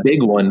for that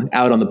big one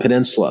out on the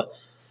peninsula.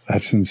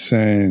 That's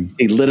insane.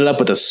 He lit it up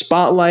with a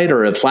spotlight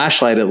or a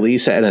flashlight, at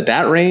least. And at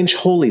that range,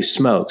 holy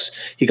smokes.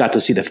 He got to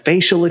see the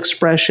facial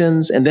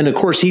expressions. And then, of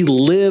course, he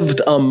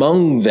lived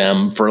among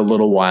them for a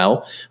little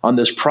while on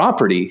this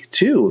property,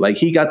 too. Like,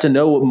 he got to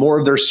know more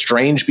of their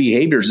strange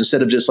behaviors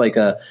instead of just like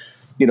a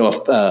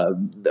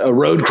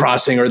road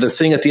crossing or the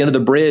thing at the end of the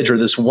bridge or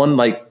this one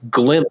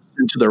glimpse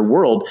into their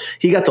world.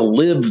 He got to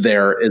live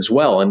there as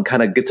well and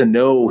kind of get to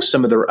know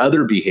some of their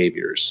other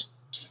behaviors.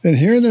 And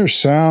hearing their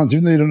sounds,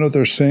 even though you don't know what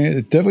they're saying,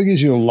 it definitely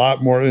gives you a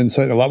lot more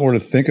insight, a lot more to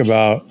think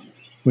about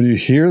when you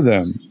hear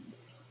them.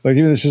 Like,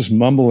 even if it's just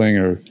mumbling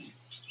or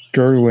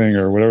gurgling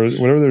or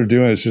whatever they're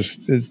doing,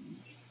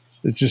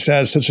 it just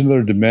adds such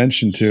another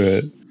dimension to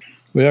it.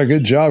 Well, yeah,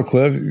 good job,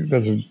 Cliff.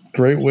 That's a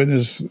great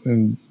witness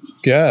and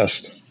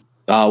guest.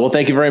 Well,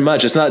 thank you very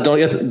much. It's not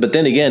but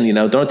then again,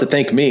 don't have to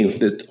thank me.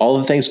 All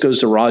the thanks goes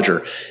to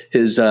Roger.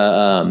 His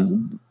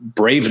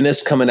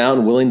braveness coming out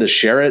and willing to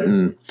share it,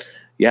 and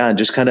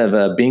just kind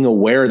of being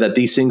aware that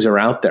these things are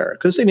out there.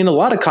 Because a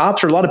lot of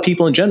cops or a lot of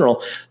people in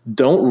general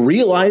don't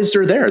realize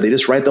they're there. They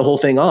just write the whole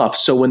thing off.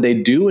 So when they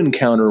do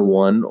encounter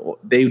one,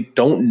 they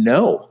don't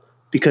know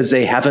because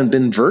they haven't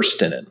been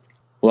versed in it.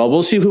 Well,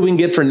 we'll see who we can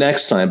get for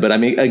next time. But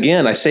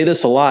again, I say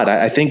this a lot.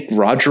 I think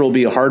Roger will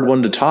be a hard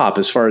one to top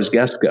as far as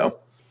guests go.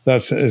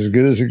 That's as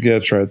good as it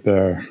gets right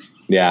there.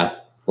 Yeah.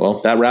 Well,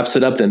 that wraps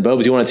it up then. Bo,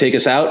 do you want to take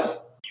us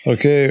out?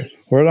 Okay.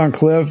 Word on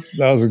Cliff.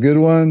 That was a good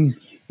one.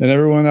 And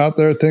everyone out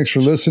there, thanks for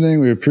listening.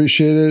 We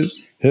appreciate it.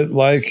 Hit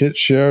like, hit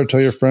share,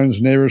 tell your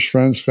friends, neighbors,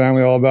 friends,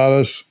 family all about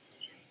us.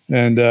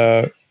 And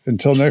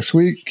until next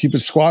week, keep it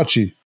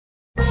squatchy.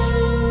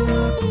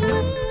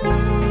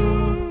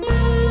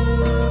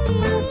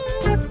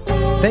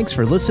 Thanks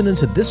for listening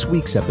to this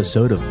week's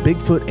episode of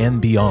Bigfoot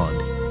and Beyond.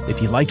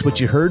 If you liked what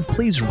you heard,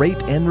 please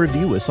rate and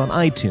review us on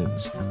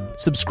iTunes.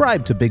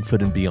 Subscribe to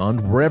Bigfoot and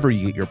Beyond wherever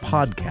you get your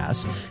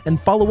podcasts,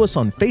 and follow us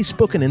on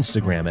Facebook and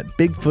Instagram at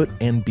Bigfoot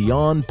and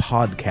Beyond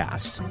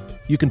Podcast.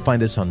 You can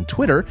find us on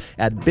Twitter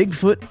at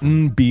Bigfoot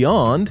and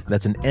Beyond,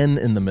 that's an N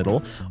in the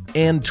middle,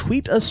 and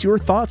tweet us your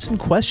thoughts and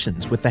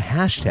questions with the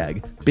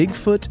hashtag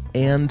Bigfoot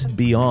and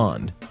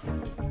Beyond.